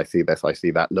you, oh, I see this, I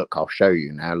see that, look, I'll show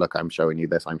you now, look, I'm showing you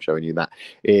this, I'm showing you that,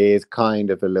 is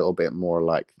kind of a little bit more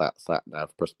like that sat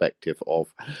nav perspective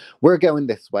of, we're going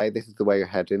this way, this is the way you're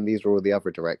heading, these are all the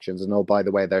other directions, and oh, by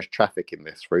the way, there's traffic in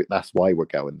this route, that's why we're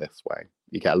going this way.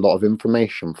 You get a lot of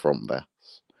information from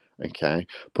this, okay,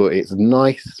 but it's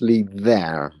nicely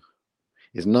there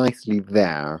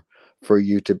for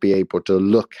you to be able to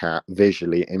look at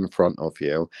visually in front of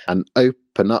you and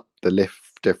open up the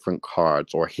different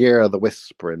cards or hear the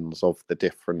whisperings of the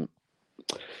different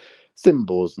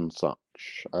symbols and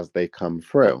such as they come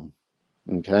through.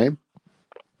 Okay.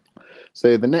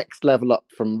 So the next level up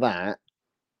from that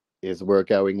is we're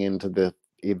going into the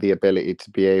ability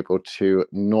to be able to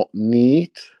not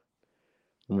need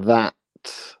that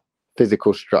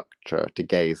physical structure to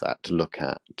gaze at, to look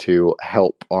at, to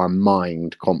help our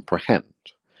mind comprehend,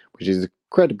 which is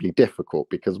incredibly difficult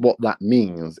because what that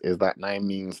means is that now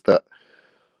means that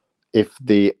if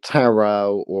the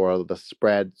tarot or the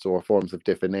spreads or forms of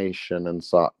divination and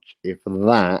such, if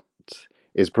that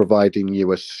is providing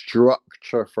you a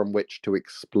structure from which to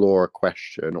explore a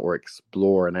question or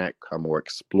explore an outcome or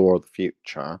explore the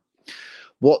future,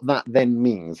 what that then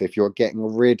means, if you're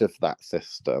getting rid of that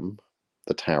system,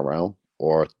 the tarot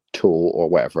or tool or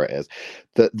whatever it is,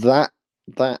 that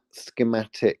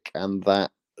schematic and that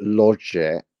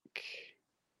logic,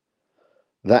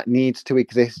 that needs to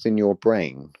exist in your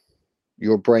brain.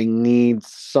 Your brain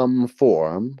needs some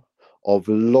form of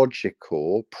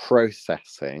logical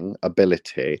processing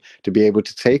ability to be able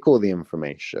to take all the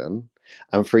information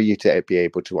and for you to be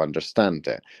able to understand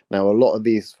it. Now, a lot of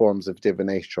these forms of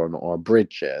divination are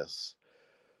bridges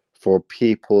for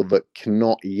people that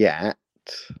cannot yet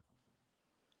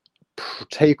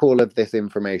take all of this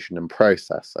information and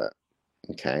process it.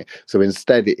 Okay, so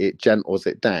instead it gentles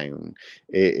it down.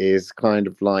 It is kind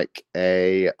of like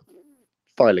a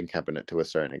filing cabinet to a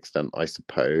certain extent, I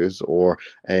suppose, or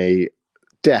a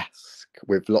desk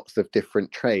with lots of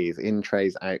different trays, in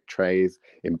trays, out trays,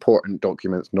 important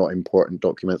documents, not important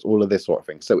documents, all of this sort of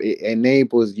thing. So it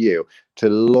enables you to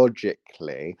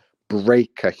logically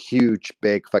break a huge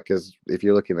big, because if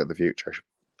you're looking at the future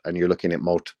and you're looking at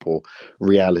multiple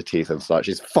realities and such,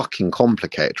 it's fucking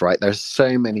complicated, right? There's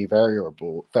so many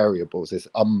variables.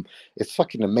 It's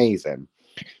fucking amazing.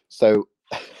 So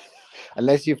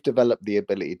unless you've developed the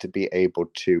ability to be able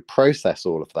to process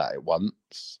all of that at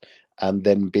once and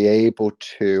then be able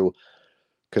to,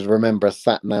 because remember,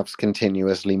 sat navs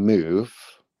continuously move,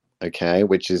 okay,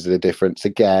 which is the difference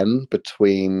again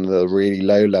between the really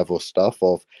low level stuff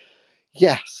of,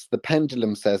 yes, the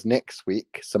pendulum says next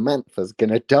week Samantha's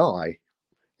gonna die.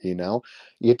 You know,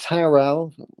 your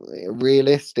tarot,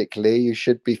 realistically, you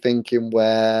should be thinking,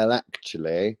 well,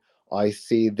 actually, I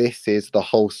see this is the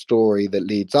whole story that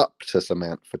leads up to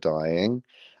Samantha dying,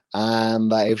 and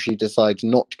that if she decides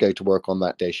not to go to work on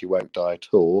that day, she won't die at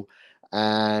all.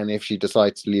 And if she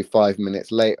decides to leave 5 minutes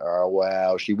later,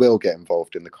 well, she will get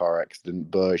involved in the car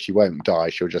accident, but she won't die.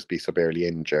 She'll just be severely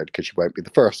injured because she won't be the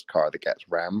first car that gets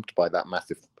rammed by that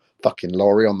massive fucking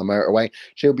lorry on the motorway.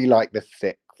 She'll be like the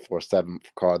sixth or seventh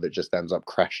car that just ends up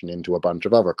crashing into a bunch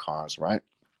of other cars, right?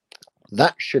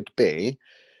 That should be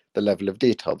the level of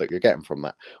detail that you're getting from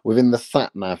that. Within the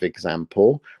sat nav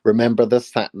example, remember the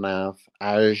sat nav,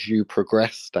 as you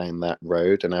progress down that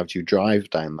road and as you drive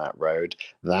down that road,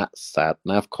 that sat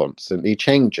nav constantly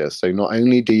changes. So not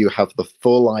only do you have the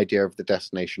full idea of the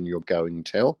destination you're going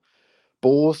to, but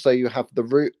also you have the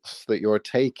routes that you're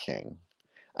taking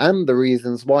and the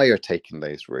reasons why you're taking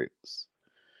those routes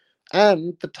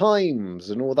and the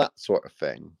times and all that sort of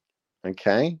thing.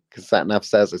 Okay, because SatNav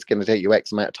says it's going to take you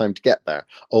X amount of time to get there.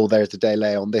 Oh, there's a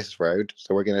delay on this road,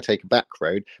 so we're going to take a back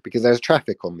road because there's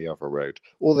traffic on the other road.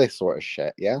 All this sort of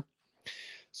shit, yeah?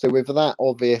 So with that,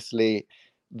 obviously,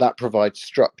 that provides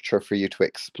structure for you to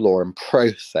explore and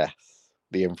process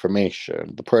the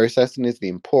information. The processing is the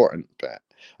important bit.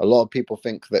 A lot of people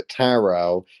think that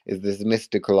tarot is this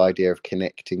mystical idea of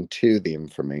connecting to the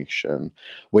information,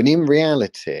 when in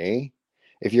reality,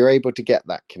 if you're able to get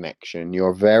that connection,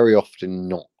 you're very often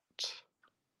not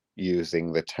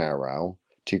using the tarot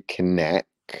to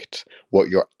connect. What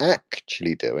you're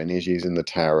actually doing is using the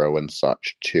tarot and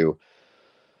such to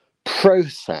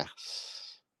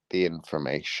process the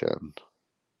information.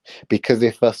 Because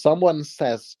if someone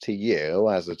says to you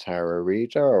as a tarot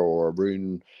reader or a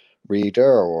rune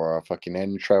reader or a fucking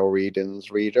entrail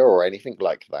readings reader or anything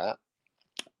like that,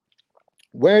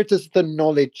 where does the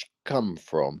knowledge come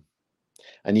from?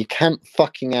 And you can't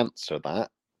fucking answer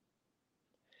that,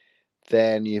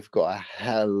 then you've got a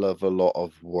hell of a lot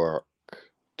of work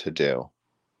to do.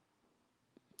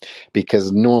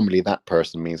 Because normally that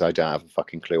person means I don't have a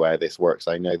fucking clue how this works.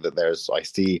 I know that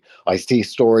I see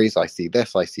stories, I see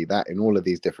this, I see that in all of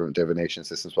these different divination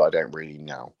systems, but I don't really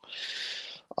know.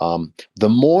 The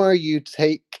more you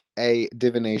take a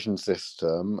divination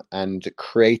system and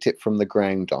create it from the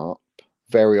ground up,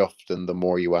 very often the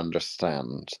more you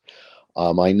understand.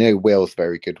 I know Will's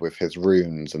very good with his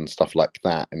runes and stuff like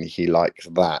that, and he likes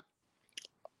that.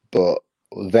 But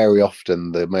very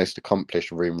often the most accomplished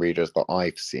rune readers that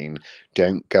I've seen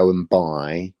don't go and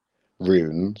buy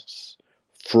runes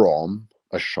from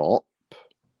a shop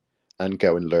and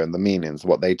go and learn the meanings.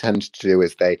 What they tend to do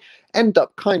is they end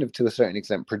up kind of to a certain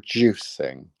extent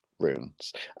producing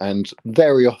runes. And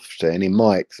very often, in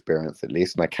my experience at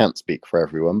least, and I can't speak for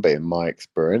everyone, but in my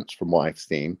experience from what I've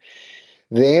seen,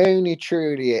 they only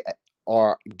truly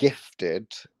are gifted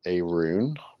a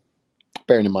rune.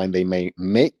 Bearing in mind they may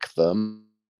make them,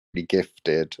 be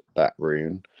gifted that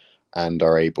rune and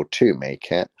are able to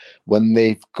make it when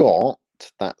they've got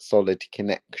that solid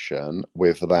connection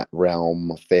with that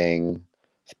realm, thing,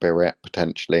 spirit,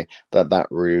 potentially, that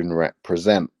rune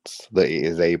represents, that it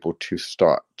is able to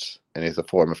start and is a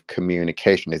form of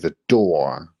communication, is a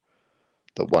door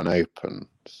that one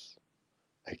opens.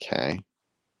 Okay,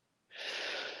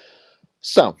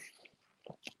 so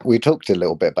we talked a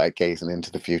little bit about gazing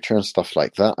into the future and stuff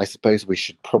like that. I suppose we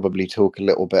should probably talk a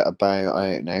little bit about,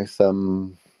 I don't know,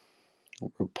 some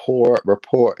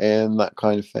reporting, that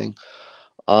kind of thing.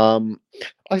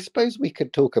 I suppose we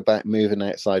could talk about moving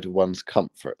outside of one's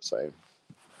comfort zone.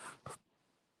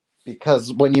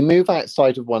 Because when you move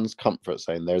outside of one's comfort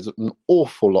zone, there's an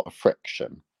awful lot of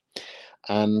friction.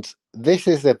 And this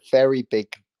is a very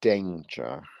big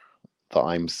danger that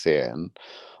I'm seeing.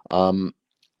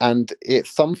 And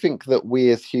it's something that we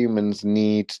as humans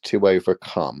need to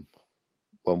overcome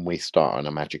when we start on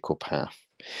a magical path.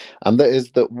 And that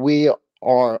is that we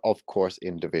are, of course,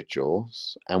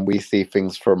 individuals, and we see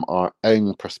things from our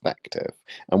own perspective,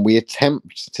 and we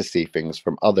attempt to see things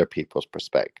from other people's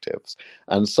perspectives.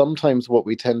 And sometimes what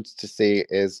we tend to see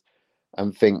is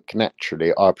and think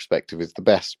naturally our perspective is the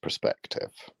best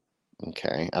perspective,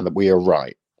 okay, and that we are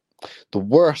right. The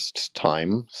worst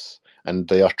times and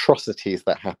the atrocities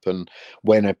that happen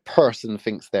when a person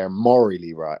thinks they're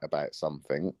morally right about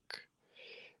something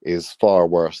is far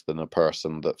worse than a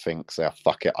person that thinks, oh,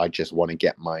 fuck it, I just want to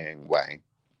get my own way.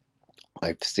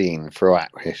 I've seen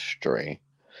throughout history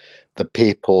the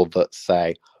people that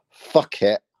say, fuck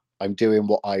it, I'm doing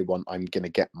what I want, I'm going to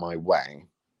get my way.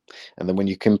 And then when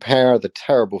you compare the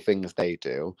terrible things they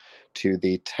do to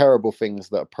the terrible things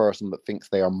that a person that thinks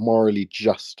they are morally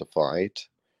justified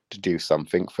to do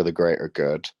something for the greater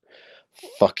good,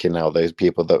 fucking hell, those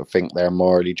people that think they're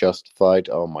morally justified,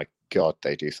 oh my God,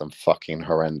 they do some fucking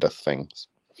horrendous things.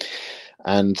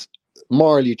 And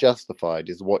morally justified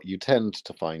is what you tend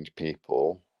to find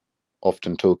people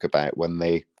often talk about when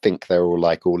they think they're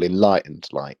all enlightened,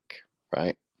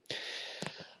 right?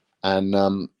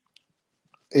 And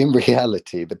in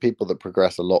reality, the people that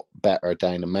progress a lot better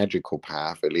down a magical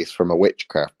path, at least from a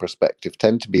witchcraft perspective,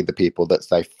 tend to be the people that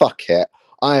say, fuck it,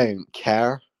 I don't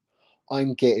care,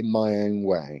 I'm getting my own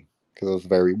way, because I was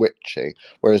very witchy.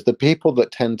 Whereas the people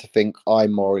that tend to think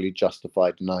I'm morally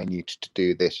justified and I need to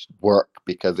do this work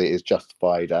because it is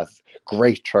justified as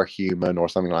greater human or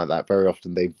something like that, very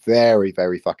often they very,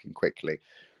 very fucking quickly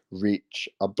reach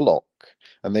a block.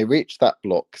 And they reach that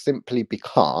block simply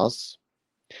because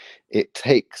it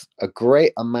takes a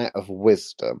great amount of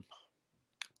wisdom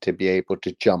to be able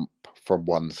to jump from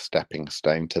one stepping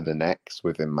stone to the next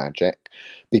within magic.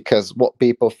 Because what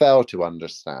people fail to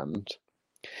understand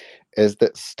is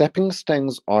that stepping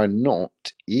stones are not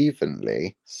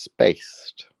evenly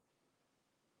spaced.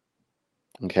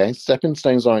 Okay, stepping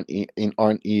stones aren't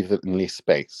evenly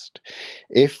spaced.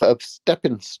 If a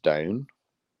stepping stone,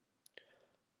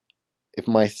 if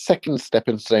my second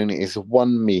stepping stone is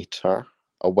 1 meter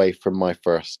away from my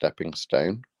first stepping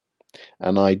stone,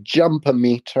 and I jump a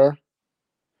meter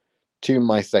to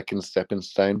my second stepping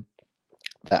stone,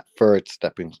 that third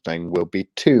stepping stone will be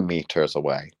 2 meters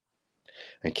away.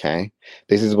 Okay,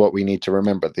 this is what we need to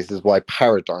remember. This is why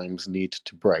paradigms need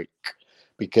to break,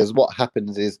 because what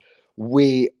happens is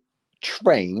we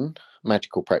train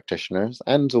magical practitioners,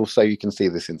 and also you can see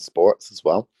this in sports as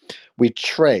well. We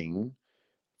train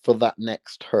for that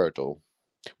next hurdle.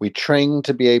 We train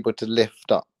to be able to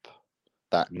lift up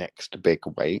that next big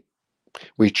weight.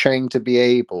 We train to be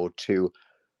able to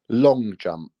long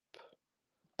jump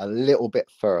a little bit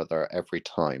further every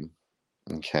time.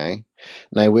 Okay.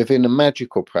 Now, within a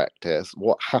magical practice,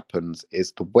 what happens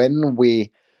is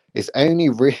it's only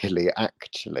really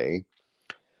actually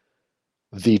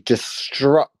the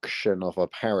destruction of a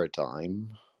paradigm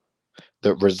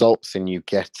that results in you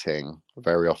getting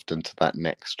very often to that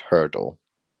next hurdle.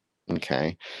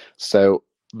 Okay. So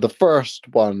the first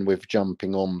one with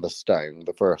jumping on the stone,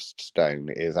 the first stone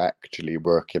is actually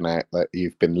working out that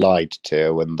you've been lied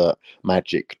to and that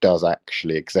magic does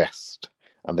actually exist.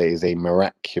 And there is a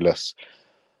miraculous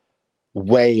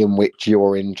way in which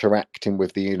you're interacting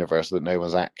with the universe that no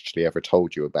one's actually ever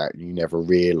told you about and you never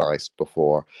realized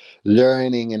before.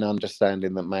 Learning and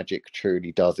understanding that magic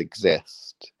truly does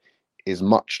exist is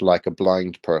much like a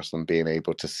blind person being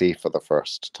able to see for the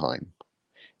first time.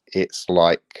 It's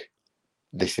like,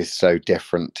 this is so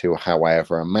different to how I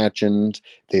ever imagined.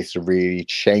 This really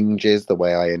changes the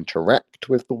way I interact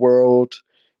with the world,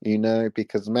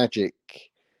 because magic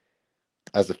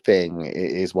as a thing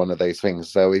is one of those things.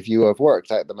 So if you have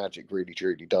worked out the magic really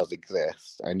truly does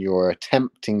exist and you're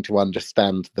attempting to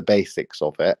understand the basics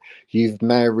of it, you've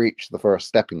now reached the first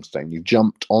stepping stone. You've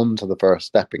jumped onto the first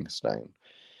stepping stone.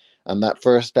 And that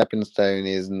first stepping stone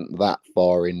isn't that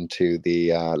far into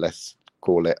the, let's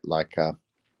call it like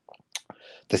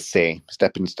the sea.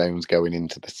 Stepping stones going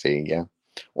into the sea, yeah?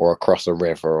 Or across a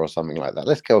river or something like that.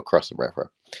 Let's go across a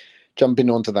river. Jumping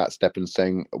onto that stepping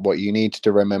stone, what you need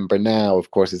to remember now,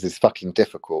 of course, is it's fucking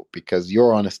difficult because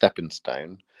you're on a stepping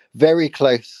stone very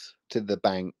close to the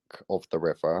bank of the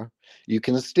river. You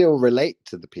can still relate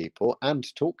to the people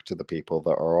and talk to the people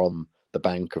that are on the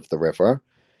bank of the river.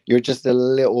 You're just a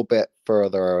little bit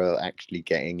further actually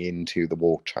getting into the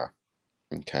water.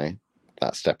 Okay,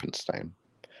 that stepping stone.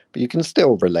 But you can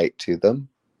still relate to them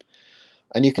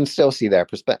and you can still see their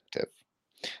perspective.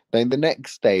 Then the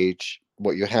next stage,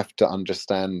 what you have to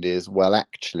understand is, well,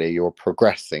 actually, you're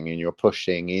progressing and you're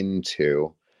pushing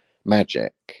into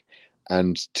magic.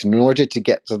 And in order to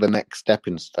get to the next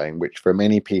stepping stone, which for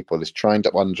many people is trying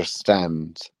to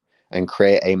understand and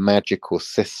create a magical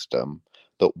system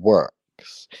that works,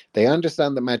 works. They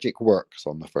understand that magic works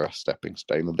on the first stepping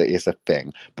stone, that it's a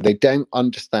thing, but they don't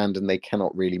understand and they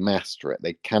cannot really master it.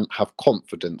 They can't have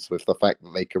confidence with the fact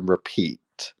that they can repeat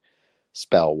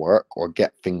spell work or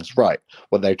get things right.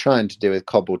 What they're trying to do is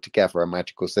cobble together a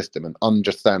magical system and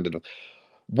understand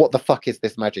what the fuck is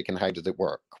this magic and how does it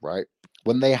work, right?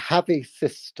 When they have a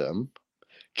system,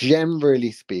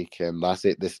 generally speaking, that's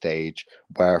at the stage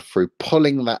where through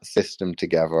pulling that system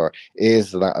together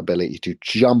is that ability to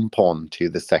jump on to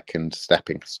the second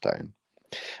stepping stone.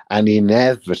 And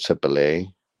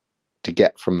inevitably, to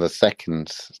get from the second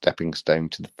stepping stone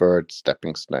to the third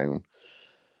stepping stone,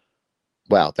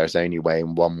 well, there's only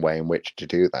one way in which to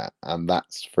do that. And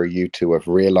that's for you to have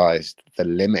realized the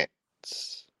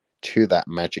limits to that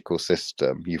magical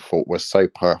system you thought was so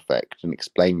perfect and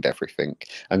explained everything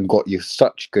and got you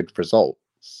such good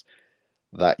results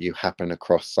that you happen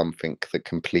across something that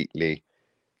completely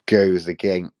goes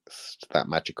against that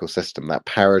magical system, that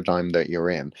paradigm that you're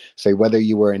in. So whether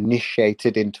you were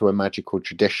initiated into a magical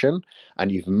tradition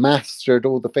and you've mastered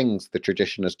all the things the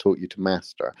tradition has taught you to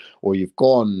master, or you've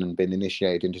gone and been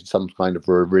initiated into some kind of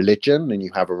a religion and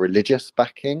you have a religious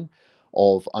backing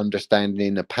of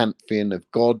understanding a pantheon of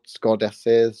gods,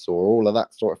 goddesses, or all of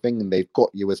that sort of thing, and they've got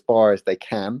you as far as they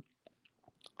can,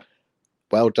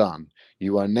 well done.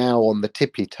 You are now on the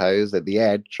tippy toes at the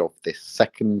edge of this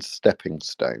second stepping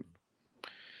stone.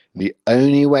 The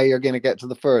only way you're going to get to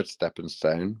the third stepping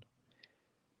stone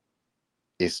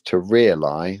is to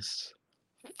realize,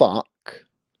 fuck,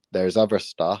 there's other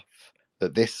stuff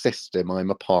that this system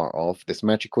I'm a part of, this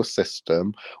magical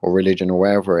system or religion or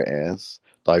wherever it is,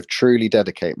 that I've truly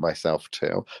dedicated myself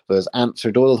to, that has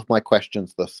answered all of my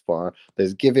questions thus far, that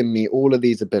has given me all of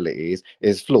these abilities,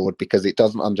 is flawed because it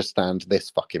doesn't understand this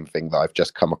fucking thing that I've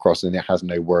just come across and it has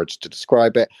no words to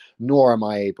describe it, nor am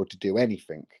I able to do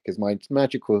anything because my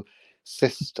magical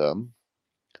system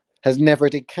has never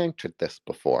encountered this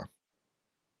before.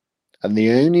 And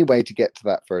the only way to get to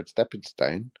that third stepping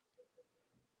stone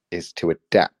is to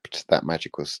adapt that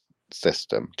magical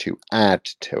system, to add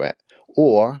to it,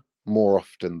 or more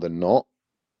often than not,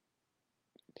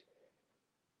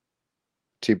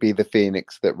 to be the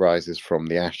phoenix that rises from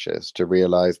the ashes, to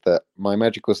realize that my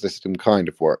magical system kind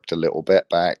of worked a little bit,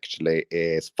 but actually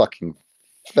is fucking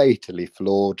fatally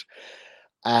flawed,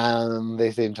 and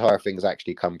this entire thing's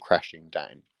actually come crashing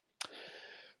down.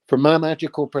 From a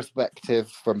magical perspective,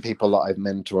 from people that I've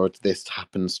mentored, this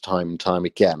happens time and time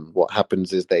again. What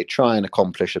happens is they try and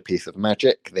accomplish a piece of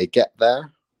magic, they get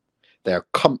there, they're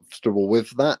comfortable with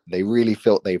that, they really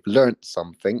feel they've learnt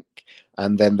something,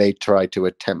 and then they try to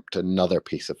attempt another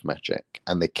piece of magic,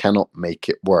 and they cannot make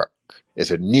it work. It's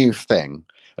a new thing,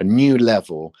 a new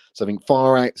level, something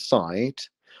far outside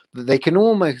that they can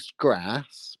almost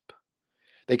grasp,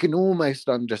 they can almost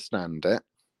understand it,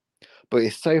 but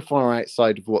it's so far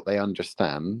outside of what they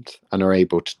understand and are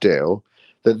able to do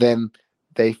that then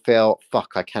they feel,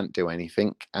 fuck, I can't do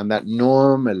anything. And that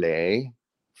normally,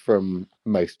 from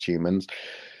most humans,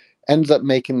 ends up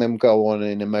making them go on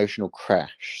an emotional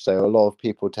crash. So a lot of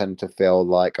people tend to feel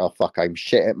like, oh, fuck, I'm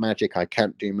shit at magic. I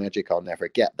can't do magic. I'll never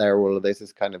get there. All of this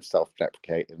is kind of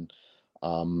self-deprecating.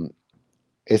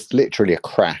 It's literally a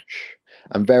crash.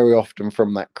 And very often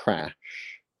from that crash,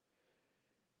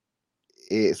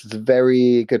 it's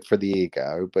very good for the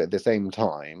ego, but at the same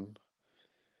time,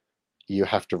 you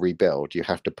have to rebuild, you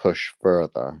have to push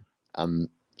further. And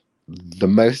the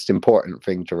most important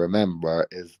thing to remember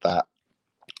is that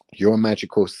your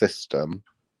magical system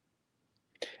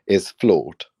is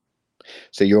flawed.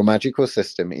 So your magical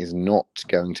system is not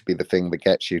going to be the thing that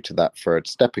gets you to that third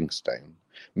stepping stone.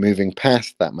 Moving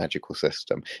past that magical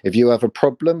system. If you have a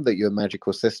problem that your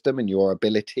magical system and your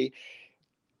ability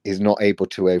is not able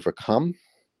to overcome,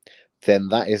 then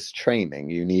that is training.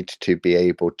 You need to be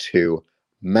able to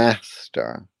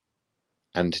master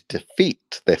and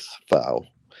defeat this foe.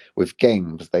 With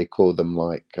games, they call them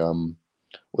like,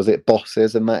 was it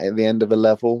bosses and that at the end of a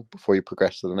level before you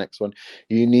progress to the next one?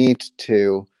 You need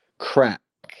to crack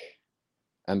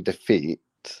and defeat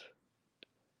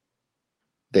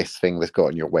this thing that's got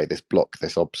in your way, this block,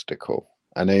 this obstacle.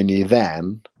 And only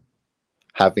then,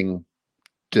 having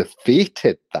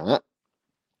defeated that,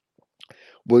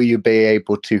 will you be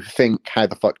able to think, how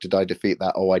the fuck did I defeat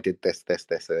that? Oh, I did this, this,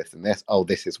 this, this, and this. Oh,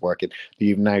 this is working.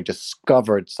 You've now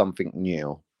discovered something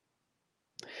new.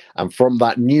 And from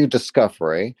that new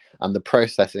discovery and the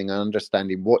processing and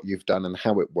understanding what you've done and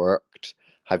how it worked,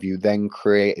 have you then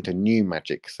created a new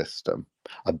magic system,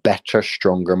 a better,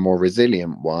 stronger, more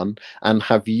resilient one? And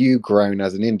have you grown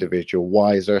as an individual,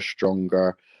 wiser,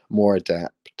 stronger, more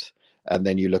adept? And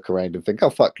then you look around and think, oh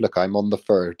fuck, look, I'm on the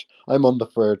third. I'm on the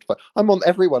third. I'm on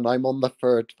everyone. I'm on the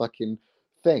third fucking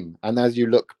thing. And as you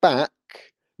look back,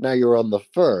 now you're on the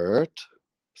third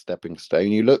stepping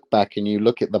stone. You look back and you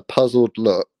look at the puzzled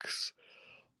looks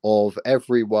of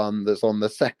everyone that's on the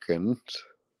second.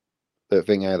 That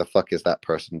thing, how the fuck is that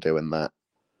person doing that?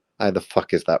 How the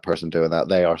fuck is that person doing that?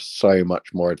 They are so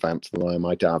much more advanced than I am.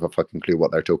 I don't have a fucking clue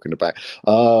what they're talking about.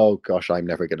 Oh gosh, I'm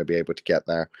never going to be able to get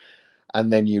there.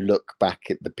 And then you look back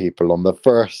at the people on the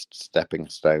first stepping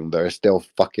stone. They're still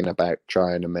fucking about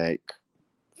trying to make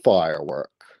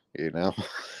firework, you know?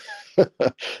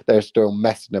 They're still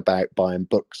messing about buying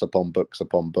books upon books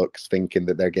upon books, thinking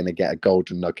that they're going to get a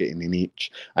golden nugget in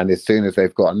each. And as soon as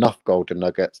they've got enough golden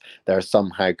nuggets, they're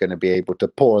somehow going to be able to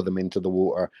pour them into the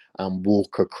water and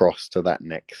walk across to that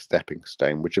next stepping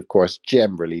stone, which, of course,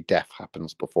 generally death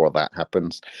happens before that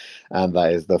happens. And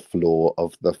that is the flaw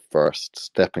of the first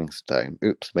stepping stone.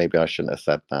 Oops, maybe I shouldn't have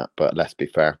said that, but let's be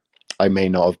fair. I may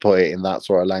not have put it in that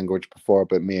sort of language before,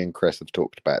 but me and Chris have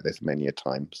talked about this many a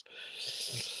times.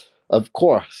 Of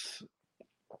course,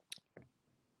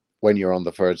 when you're on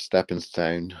the third stepping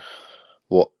stone,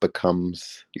 what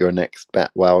becomes your next bet?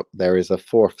 Well, there is a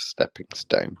fourth stepping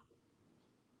stone.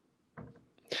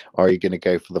 Are you going to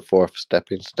go for the fourth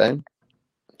stepping stone?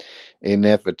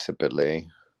 Inevitably,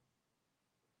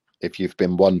 if you've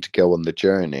been one to go on the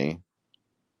journey,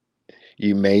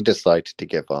 you may decide to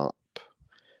give up,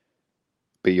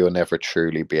 but you'll never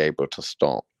truly be able to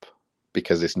stop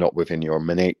because it's not within your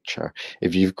nature.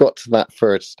 If you've got to that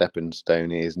third stepping stone,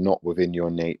 it is not within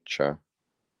your nature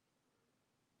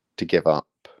to give up.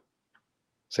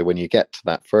 So when you get to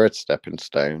that third stepping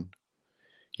stone,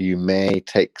 you may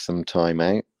take some time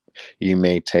out. You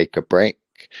may take a break.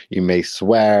 You may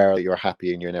swear that you're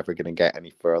happy and you're never going to get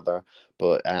any further.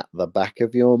 But at the back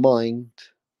of your mind,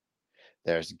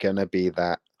 there's going to be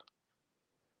that,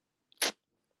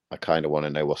 I kind of want to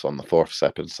know what's on the fourth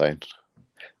stepping stone.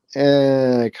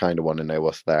 I kind of want to know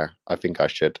what's there. I think I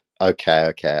should.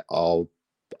 Okay. I'll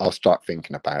start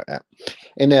thinking about it.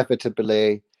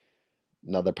 Inevitably,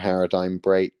 another paradigm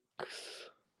breaks,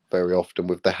 very often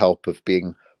with the help of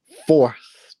being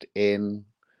forced in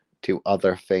to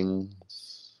other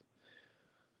things.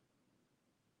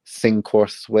 Sink or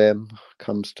swim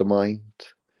comes to mind,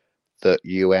 that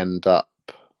you end up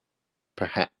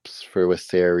perhaps through a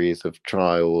series of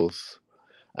trials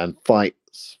and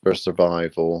fights for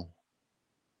survival,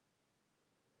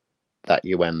 that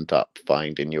you end up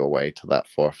finding your way to that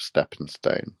fourth stepping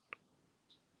stone,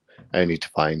 only to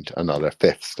find another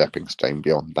fifth stepping stone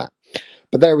beyond that.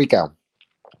 But there we go.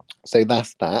 So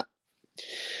that's that.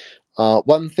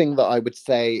 One thing that I would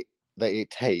say that it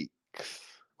takes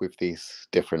with these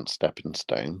different stepping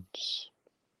stones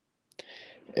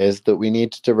is that we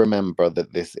need to remember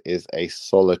that this is a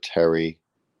solitary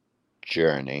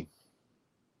journey.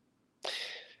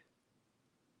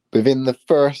 Within the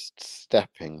first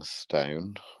stepping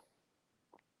stone,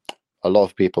 a lot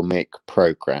of people make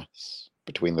progress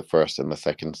between the first and the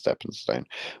second stepping stone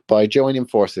by joining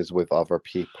forces with other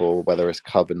people, whether it's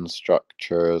coven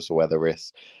structures, whether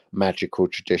it's magical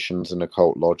traditions and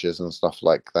occult lodges and stuff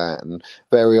like that. And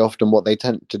very often what they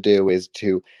tend to do is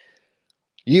to,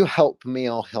 you help me,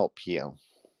 I'll help you.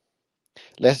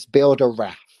 Let's build a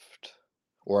raft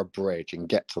or a bridge and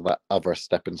get to that other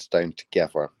stepping stone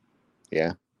together.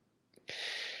 Yeah.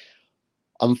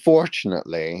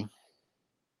 Unfortunately,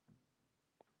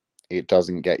 it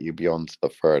doesn't get you beyond the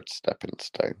third stepping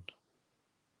stone,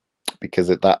 because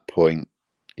at that point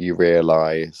you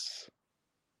realize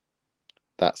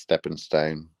that stepping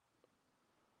stone,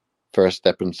 first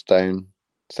stepping stone,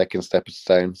 second stepping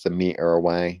stone, is a meter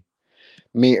away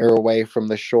from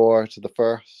the shore to the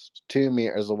first, 2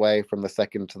 meters away from the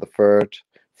second to the third,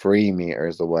 3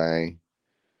 meters away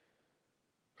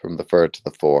from the third to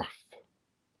the fourth.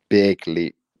 Big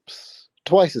leaps,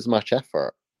 twice as much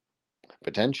effort,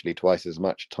 potentially twice as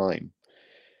much time.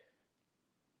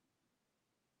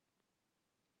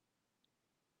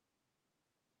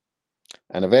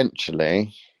 And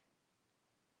eventually,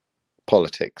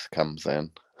 politics comes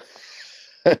in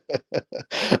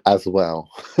as well.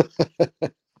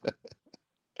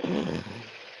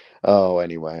 Oh,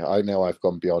 anyway, I know I've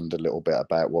gone beyond a little bit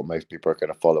about what most people are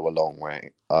going to follow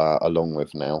along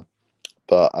with now,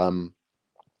 but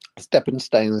stepping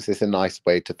stones is a nice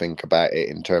way to think about it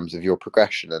in terms of your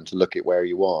progression and to look at where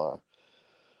you are,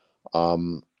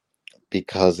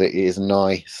 because it is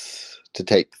nice to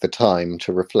take the time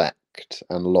to reflect,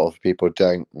 and a lot of people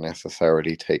don't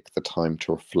necessarily take the time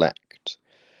to reflect.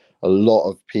 A lot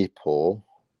of people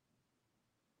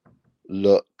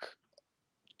look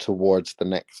towards the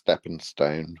next stepping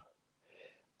stone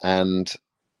And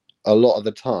a lot of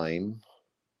the time,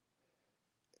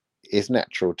 it's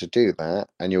natural to do that,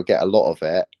 and you'll get a lot of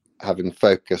it having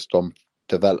focused on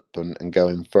development and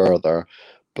going further.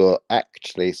 But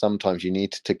actually, sometimes you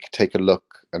need to take a look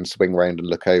and swing around and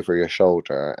look over your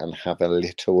shoulder and have a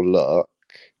little look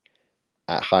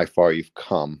at how far you've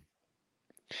come.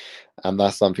 And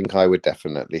that's something I would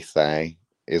definitely say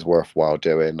is worthwhile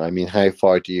doing. I mean, how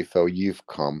far do you feel you've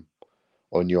come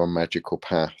on your magical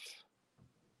path?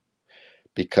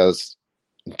 Because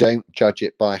don't judge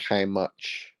it by how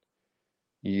much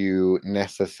you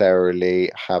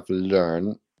necessarily have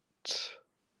learned,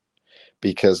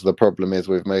 because the problem is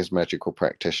with most magical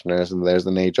practitioners, and there's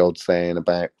an age-old saying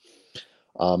about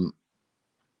um,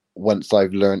 once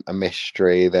I've learned a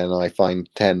mystery, then I find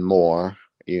 10 more,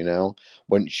 you know.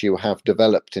 Once you have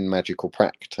developed in magical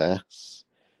practice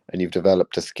and you've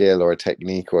developed a skill or a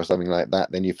technique or something like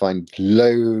that, then you find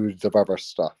loads of other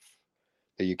stuff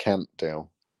that you can't do.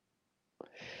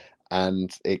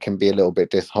 And it can be a little bit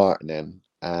disheartening.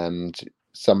 And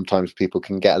sometimes people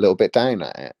can get a little bit down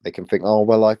at it. They can think, oh,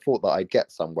 well, I thought that I'd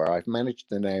get somewhere. I've managed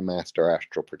to now master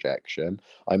astral projection.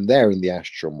 I'm there in the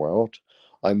astral world.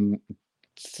 I'm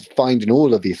finding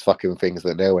all of these fucking things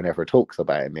that no one ever talks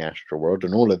about in the astral world,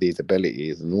 and all of these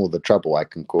abilities and all the trouble I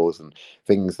can cause and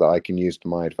things that I can use to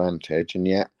my advantage. And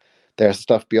yet there's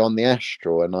stuff beyond the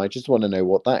astral, and I just want to know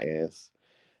what that is.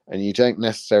 And you don't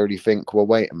necessarily think, well,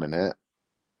 wait a minute,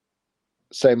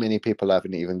 so many people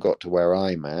haven't even got to where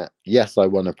I'm at. Yes, I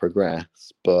want to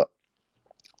progress, but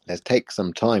let's take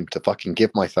some time to fucking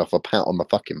give myself a pat on the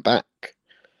fucking back.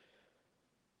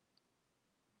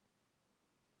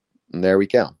 And there we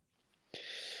go.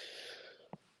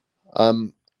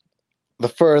 The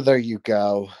further you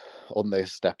go on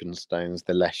those stepping stones,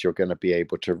 the less you're going to be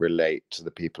able to relate to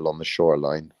the people on the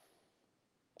shoreline.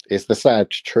 It's the sad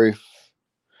truth.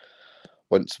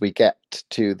 Once we get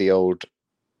to the old,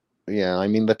 yeah, I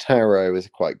mean, the tarot is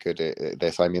quite good at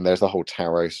this. I mean, there's a whole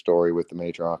tarot story with the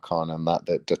major arcana and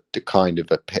that kind of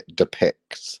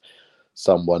depicts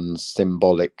someone's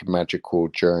symbolic magical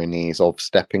journeys of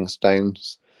stepping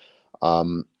stones.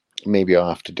 Maybe I'll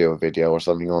have to do a video or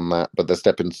something on that. But the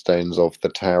stepping stones of the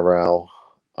tarot,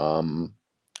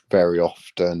 very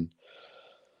often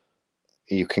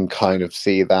you can kind of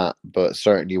see that. But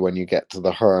certainly when you get to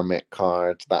the Hermit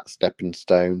card, that stepping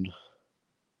stone,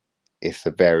 it's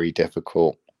very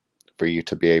difficult for you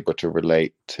to be able to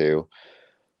relate to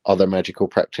other magical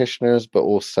practitioners, but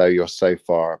also you're so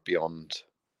far beyond,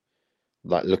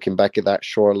 like looking back at that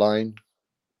shoreline,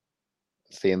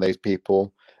 seeing those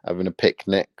people having a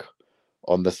picnic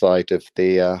on the side of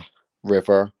the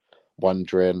river,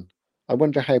 wondering, I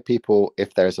wonder how people,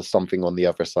 if there's something on the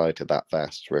other side of that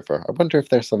vast river. I wonder if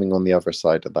there's something on the other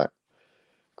side of that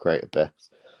great abyss.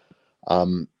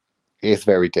 It's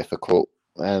very difficult.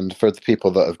 And for the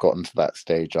people that have gotten to that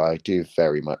stage, I do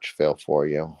very much feel for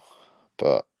you.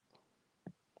 But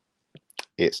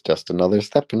it's just another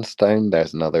stepping stone.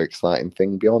 There's another exciting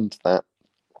thing beyond that.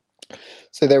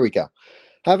 So there we go.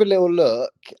 Have a little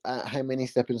look at how many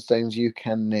stepping stones you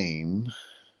can name,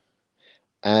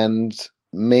 and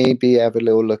maybe have a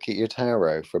little look at your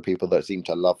tarot for people that seem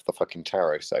to love the fucking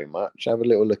tarot so much. Have a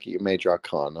little look at your major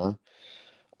arcana.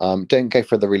 Don't go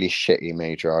for the really shitty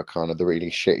major arcana, the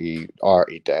really shitty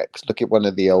arty decks. Look at some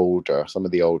of the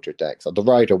older decks. The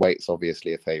Rider-Waite's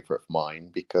obviously a favourite of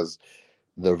mine, because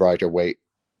the Rider-Waite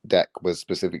deck was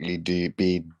specifically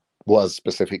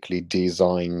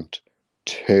designed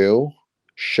to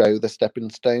show the stepping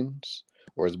stones,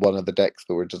 or as one of the decks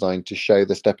that were designed to show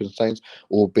the stepping stones,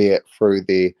 albeit through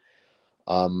the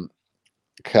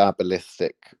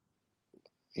Kabbalistic,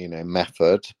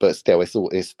 method, but still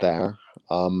it's there.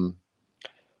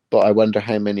 But I wonder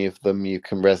how many of them you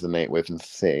can resonate with and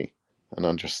see and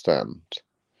understand.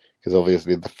 Because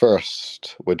obviously the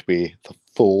first would be the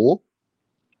Fool,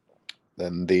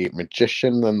 then the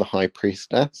Magician, then the High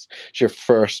Priestess. It's your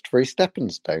first three stepping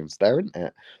stones there, isn't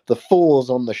it? The Fool's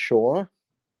on the shore.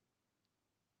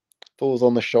 Fool's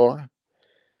on the shore.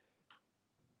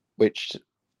 Which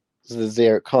is the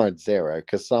zero,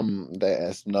 because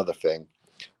there's another thing.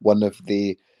 One of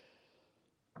the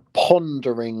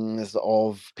ponderings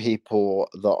of people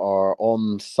that are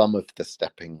on some of the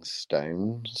stepping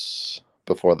stones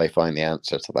before they find the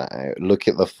answer to that out, look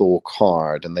at the Fool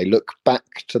card and they look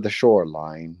back to the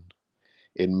shoreline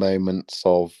in moments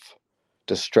of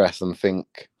distress and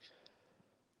think,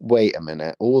 wait a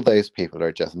minute, all those people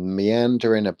are just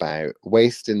meandering about,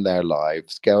 wasting their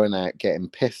lives, going out, getting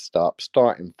pissed up,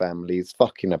 starting families,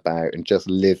 fucking about, and just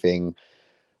living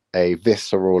a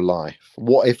visceral life.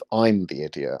 What if I'm the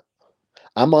idiot?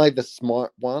 Am I the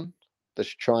smart one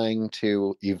that's trying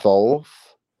to evolve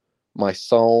my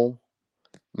soul,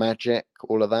 magic,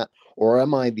 all of that? Or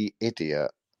am I the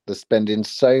idiot that's spending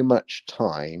so much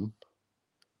time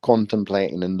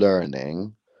contemplating and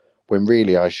learning when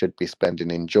really I should be spending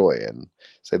enjoying?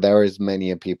 So there is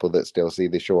many people that still see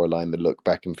the shoreline that look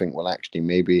back and think, well, actually,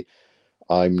 maybe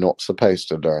I'm not supposed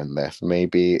to learn this.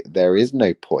 Maybe there is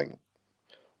no point.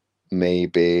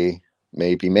 Maybe,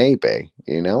 maybe,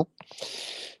 you know?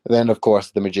 Then, of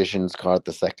course, the magician's card,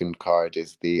 the second card,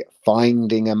 is the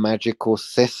finding a magical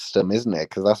system, isn't it?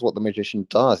 Because that's what the magician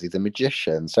does. He's a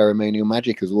magician. Ceremonial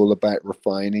magic is all about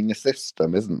refining a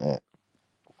system, isn't it?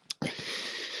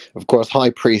 Of course, High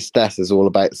Priestess is all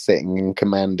about sitting and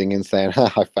commanding and saying,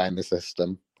 ha, I found the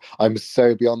system. I'm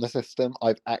so beyond the system.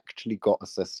 I've actually got a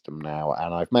system now,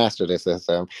 and I've mastered a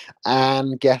system.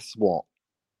 And guess what?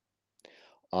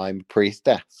 I'm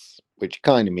priestess, which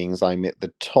kind of means I'm at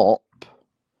the top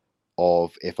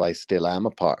of, if I still am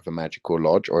a part of a magical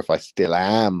lodge, or if I still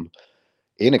am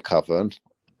in a coven,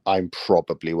 I'm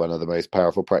probably one of the most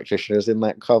powerful practitioners in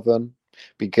that coven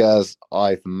because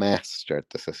I've mastered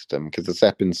the system. Because the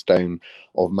stepping stone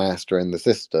of mastering the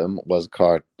system was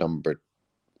card number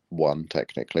 1,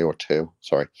 technically, or 2,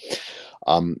 sorry.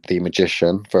 The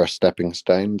magician, first stepping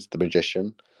stone's the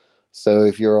magician. So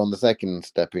if you're on the second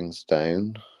stepping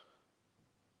stone,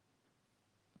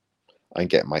 I'm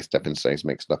getting my stepping stones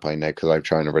mixed up, I know, because I'm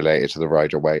trying to relate it to the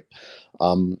Rider-Waite.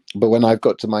 But when I've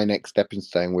got to my next stepping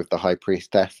stone with the High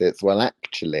Priestess, it's, well,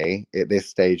 actually, at this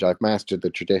stage, I've mastered the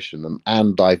tradition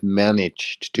and I've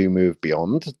managed to move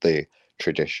beyond the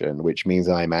tradition, which means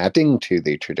I'm adding to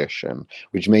the tradition,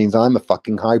 which means I'm a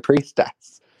fucking High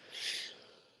Priestess.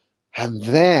 And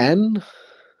then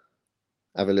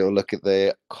have a little look at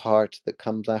the card that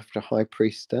comes after High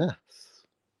Priestess.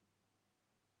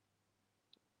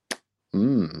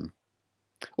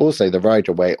 Also, the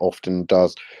Rider-Waite often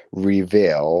does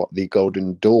reveal the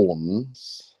Golden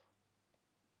Dawn's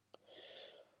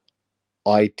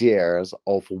ideas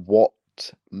of what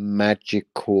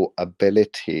magical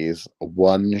abilities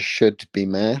one should be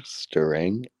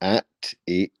mastering at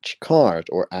each card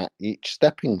or at each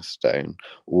stepping stone.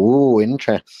 Ooh,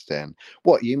 interesting.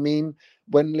 What you mean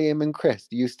when Liam and Chris,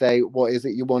 you say, what is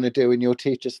it you want to do, and you'll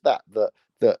teach us that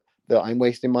I'm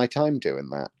wasting my time doing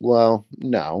that? Well,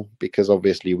 no, because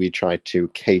obviously we try to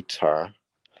cater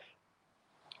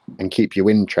and keep you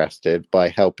interested by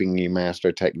helping you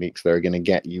master techniques that are going to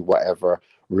get you whatever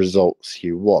results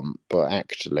you want. But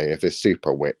actually, if it's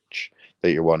Super Witch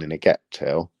that you're wanting to get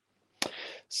to,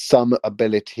 some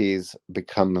abilities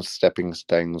become stepping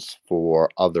stones for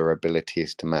other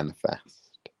abilities to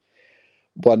manifest.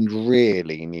 One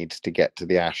really needs to get to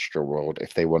the astral world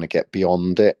if they want to get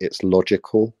beyond it. It's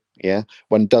logical, yeah?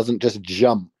 One doesn't just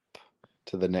jump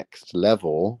to the next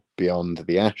level beyond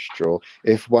the astral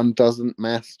if one doesn't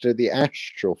master the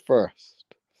astral first.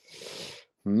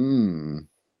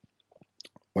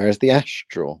 Where's the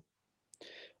astral?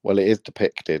 Well, it is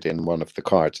depicted in one of the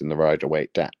cards in the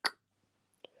Rider-Waite deck.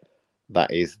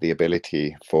 That is the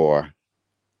ability for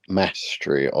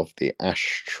mastery of the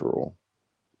astral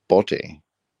body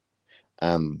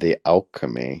and the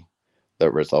alchemy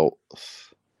that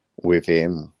results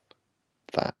within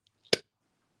that.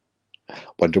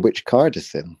 Wonder which card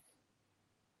it's in.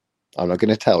 I'm not going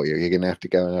to tell you. You're going to have to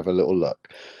go and have a little look.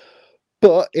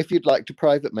 But if you'd like to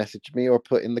private message me or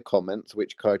put in the comments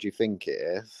which card you think it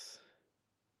is,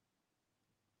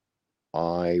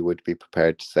 I would be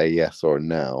prepared to say yes or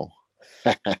no.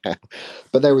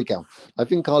 But there we go. I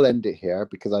think I'll end it here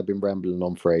because I've been rambling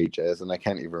on for ages and I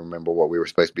can't even remember what we were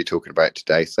supposed to be talking about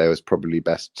today. So it's probably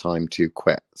best time to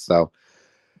quit. So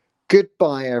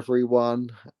goodbye, everyone,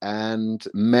 and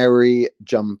merry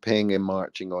jumping and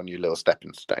marching on your little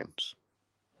stepping stones.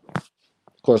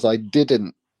 Of course, I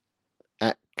didn't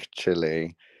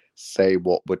actually say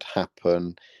what would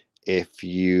happen if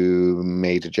you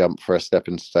made a jump for a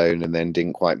stepping stone and then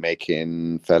didn't quite make it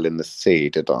and fell in the sea,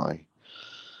 did I?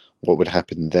 What would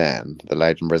happen then? The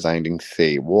loud and resounding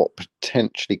sea. What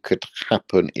potentially could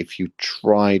happen if you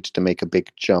tried to make a big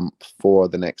jump for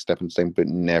the next stepping stone but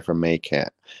never make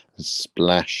it and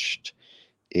splashed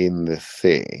in the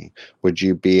sea? Would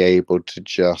you be able to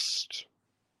just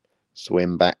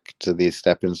swim back to the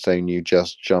stepping stone you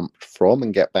just jumped from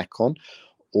and get back on?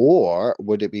 Or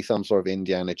would it be some sort of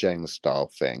Indiana Jones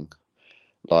style thing?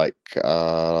 Like,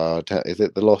 is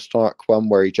it the Lost Ark one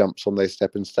where he jumps on those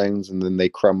stepping stones and then they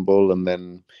crumble, and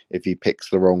then if he picks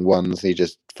the wrong ones, he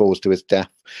just falls to his death?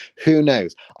 Who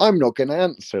knows? I'm not going to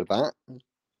answer that.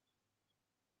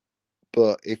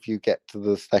 But if you get to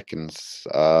the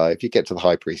if you get to the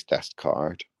High Priestess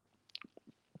card,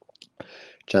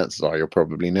 Chances are you'll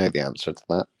probably know the answer to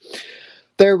that.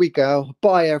 There we go.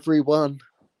 Bye, everyone.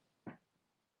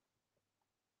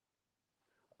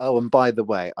 Oh, and by the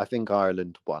way, I think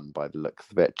Ireland won by the looks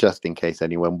of it, just in case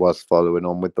anyone was following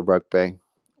on with the rugby.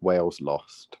 Wales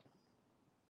lost.